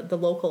 is the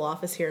local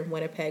office here in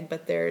Winnipeg,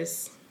 but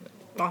there's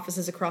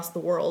offices across the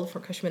world for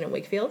Cushman &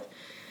 Wakefield.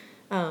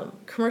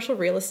 Commercial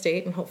real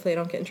estate, and hopefully I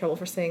don't get in trouble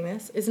for saying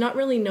this, is not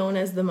really known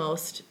as the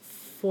most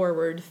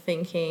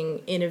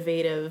forward-thinking,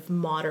 innovative,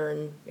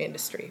 modern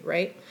industry,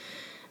 right?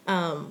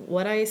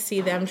 What I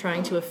see them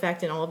trying to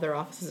affect in all of their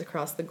offices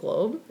across the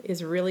globe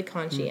is really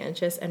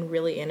conscientious and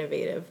really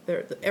innovative.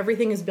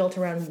 Everything is built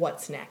around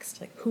what's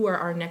next. Like, who are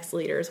our next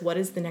leaders? What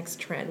is the next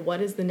trend?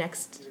 What is the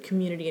next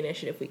community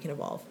initiative we can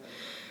evolve?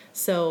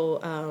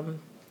 So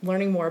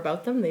learning more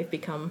about them, they've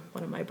become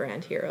one of my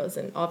brand heroes,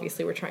 and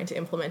obviously we're trying to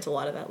implement a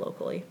lot of that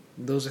locally.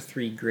 Those are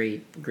 3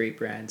 great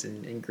brands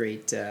and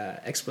great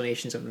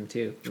explanations of them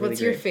too. Really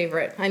What's your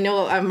favorite? I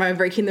know I'm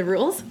breaking the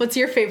rules. What's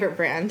your favorite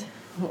brand?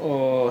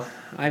 Oh,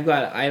 I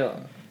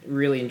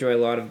really enjoy a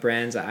lot of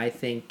brands. I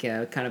think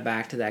kind of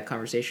back to that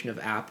conversation of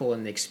Apple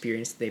and the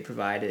experience that they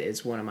provide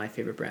is one of my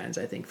favorite brands,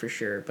 I think, for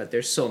sure. But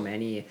there's so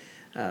many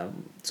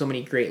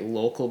great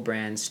local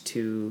brands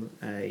too.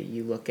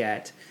 You look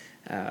at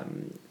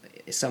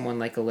someone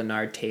like a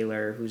Leonard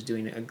Taylor, who's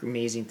doing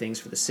amazing things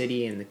for the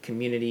city and the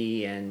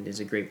community and is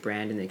a great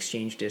brand in the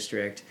Exchange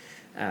District.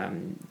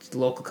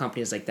 Local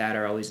companies like that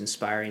are always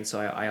inspiring, so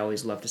I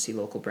always love to see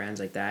local brands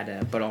like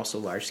that, but also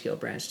large-scale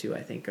brands too,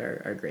 I think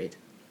are great.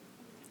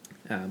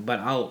 But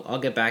I'll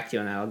get back to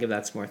you on that. I'll give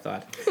that some more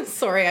thought.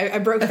 Sorry, I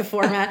broke the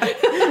format.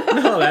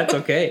 No, that's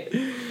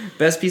okay.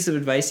 Best piece of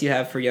advice you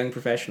have for young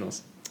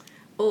professionals?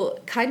 Well,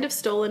 kind of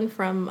stolen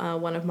from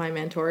one of my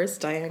mentors,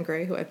 Diane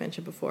Gray, who I've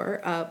mentioned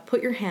before.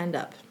 Put your hand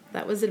up.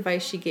 That was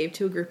advice she gave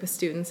to a group of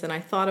students, and I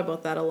thought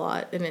about that a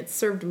lot, and it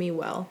served me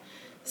well.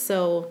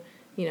 So,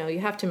 you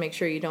have to make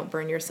sure you don't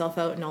burn yourself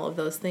out and all of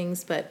those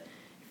things, but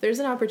if there's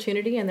an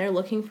opportunity and they're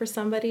looking for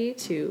somebody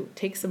to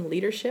take some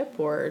leadership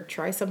or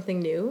try something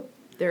new,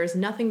 there is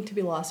nothing to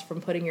be lost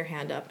from putting your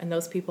hand up, and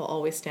those people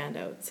always stand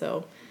out.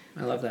 So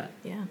I love that.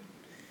 Yeah.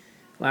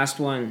 Last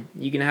one.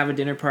 You can have a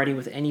dinner party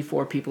with any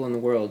 4 people in the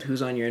world.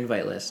 Who's on your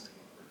invite list?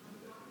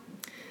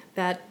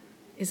 That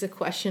is a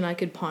question I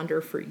could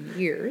ponder for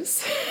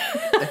years.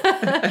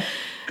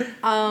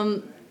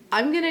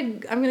 I'm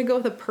gonna go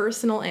with a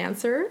personal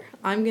answer.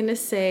 I'm gonna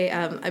say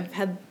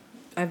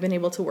I've been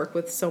able to work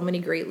with so many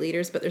great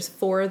leaders, but there's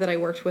 4 that I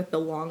worked with the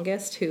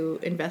longest who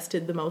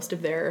invested the most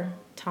of their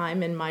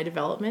time in my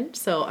development.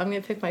 So I'm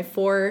gonna pick my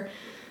 4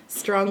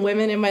 strong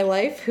women in my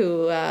life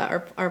who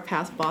are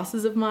past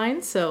bosses of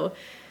mine. So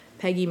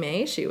Peggy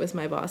May, she was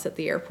my boss at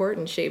the airport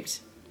and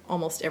shaped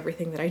almost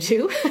everything that I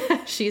do.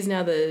 She's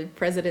now the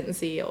president and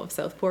CEO of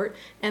Southport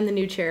and the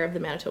new chair of the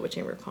Manitoba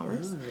Chamber of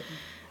Commerce.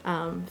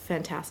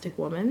 Fantastic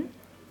woman.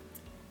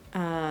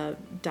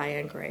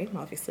 Diane Gray,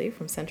 obviously,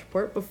 from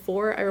Centerport.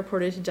 Before I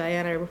reported to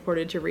Diane, I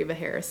reported to Reva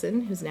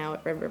Harrison, who's now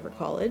at Red River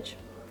College.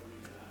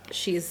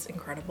 She's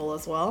incredible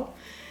as well.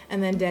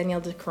 And then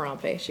Danielle de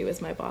Carampe, she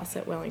was my boss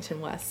at Wellington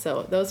West.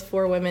 So those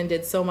 4 women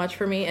did so much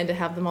for me, and to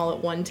have them all at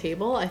one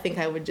table, I think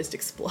I would just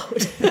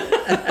explode.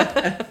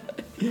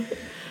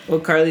 Well,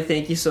 Carly,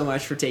 thank you so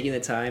much for taking the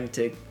time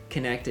to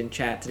connect and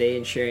chat today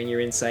and sharing your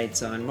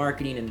insights on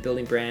marketing and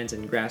building brands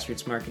and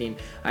grassroots marketing.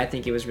 I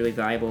think it was really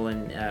valuable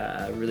and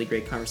a really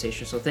great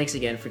conversation. So thanks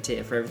again for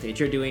everything that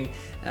you're doing.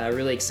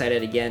 Really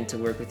excited again to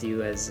work with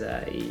you as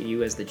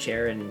the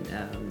chair and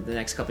the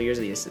next couple of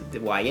years of the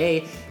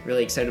YA.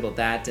 Really excited about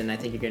that, and I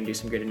think you're going to do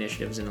some great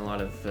initiatives, and a lot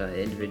of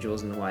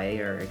individuals in the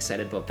YA are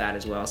excited about that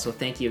as well. So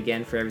thank you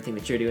again for everything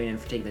that you're doing and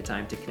for taking the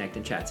time to connect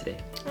and chat today.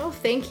 Oh,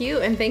 thank you,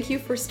 and thank you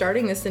for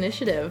starting this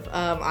initiative.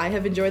 I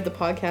have enjoyed the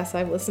podcast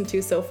I've listened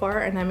to so far,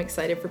 and I'm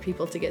excited for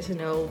people to get to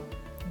know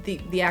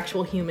the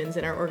actual humans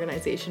in our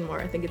organization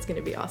more. I think it's going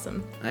to be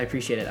awesome. I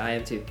appreciate it. I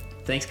am too.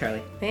 Thanks,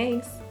 Carly.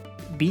 Thanks.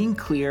 Being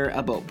clear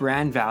about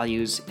brand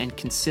values and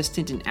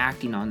consistent in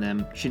acting on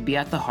them should be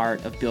at the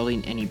heart of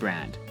building any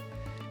brand.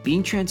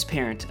 Being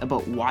transparent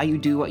about why you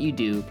do what you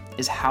do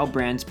is how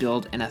brands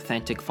build an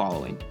authentic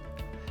following.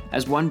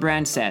 As one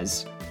brand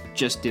says,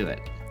 just do it.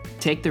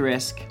 Take the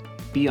risk,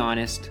 be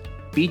honest,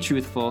 be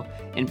truthful,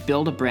 and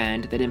build a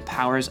brand that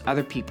empowers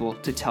other people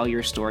to tell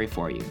your story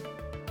for you.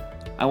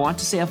 I want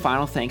to say a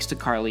final thanks to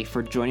Carly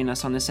for joining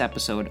us on this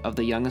episode of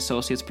the Young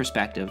Associates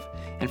Perspective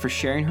and for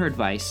sharing her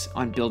advice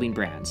on building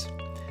brands.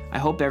 I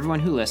hope everyone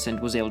who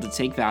listened was able to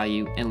take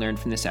value and learn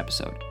from this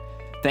episode.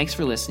 Thanks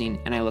for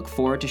listening, and I look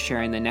forward to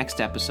sharing the next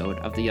episode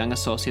of the Young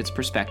Associates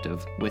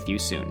Perspective with you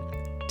soon.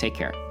 Take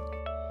care.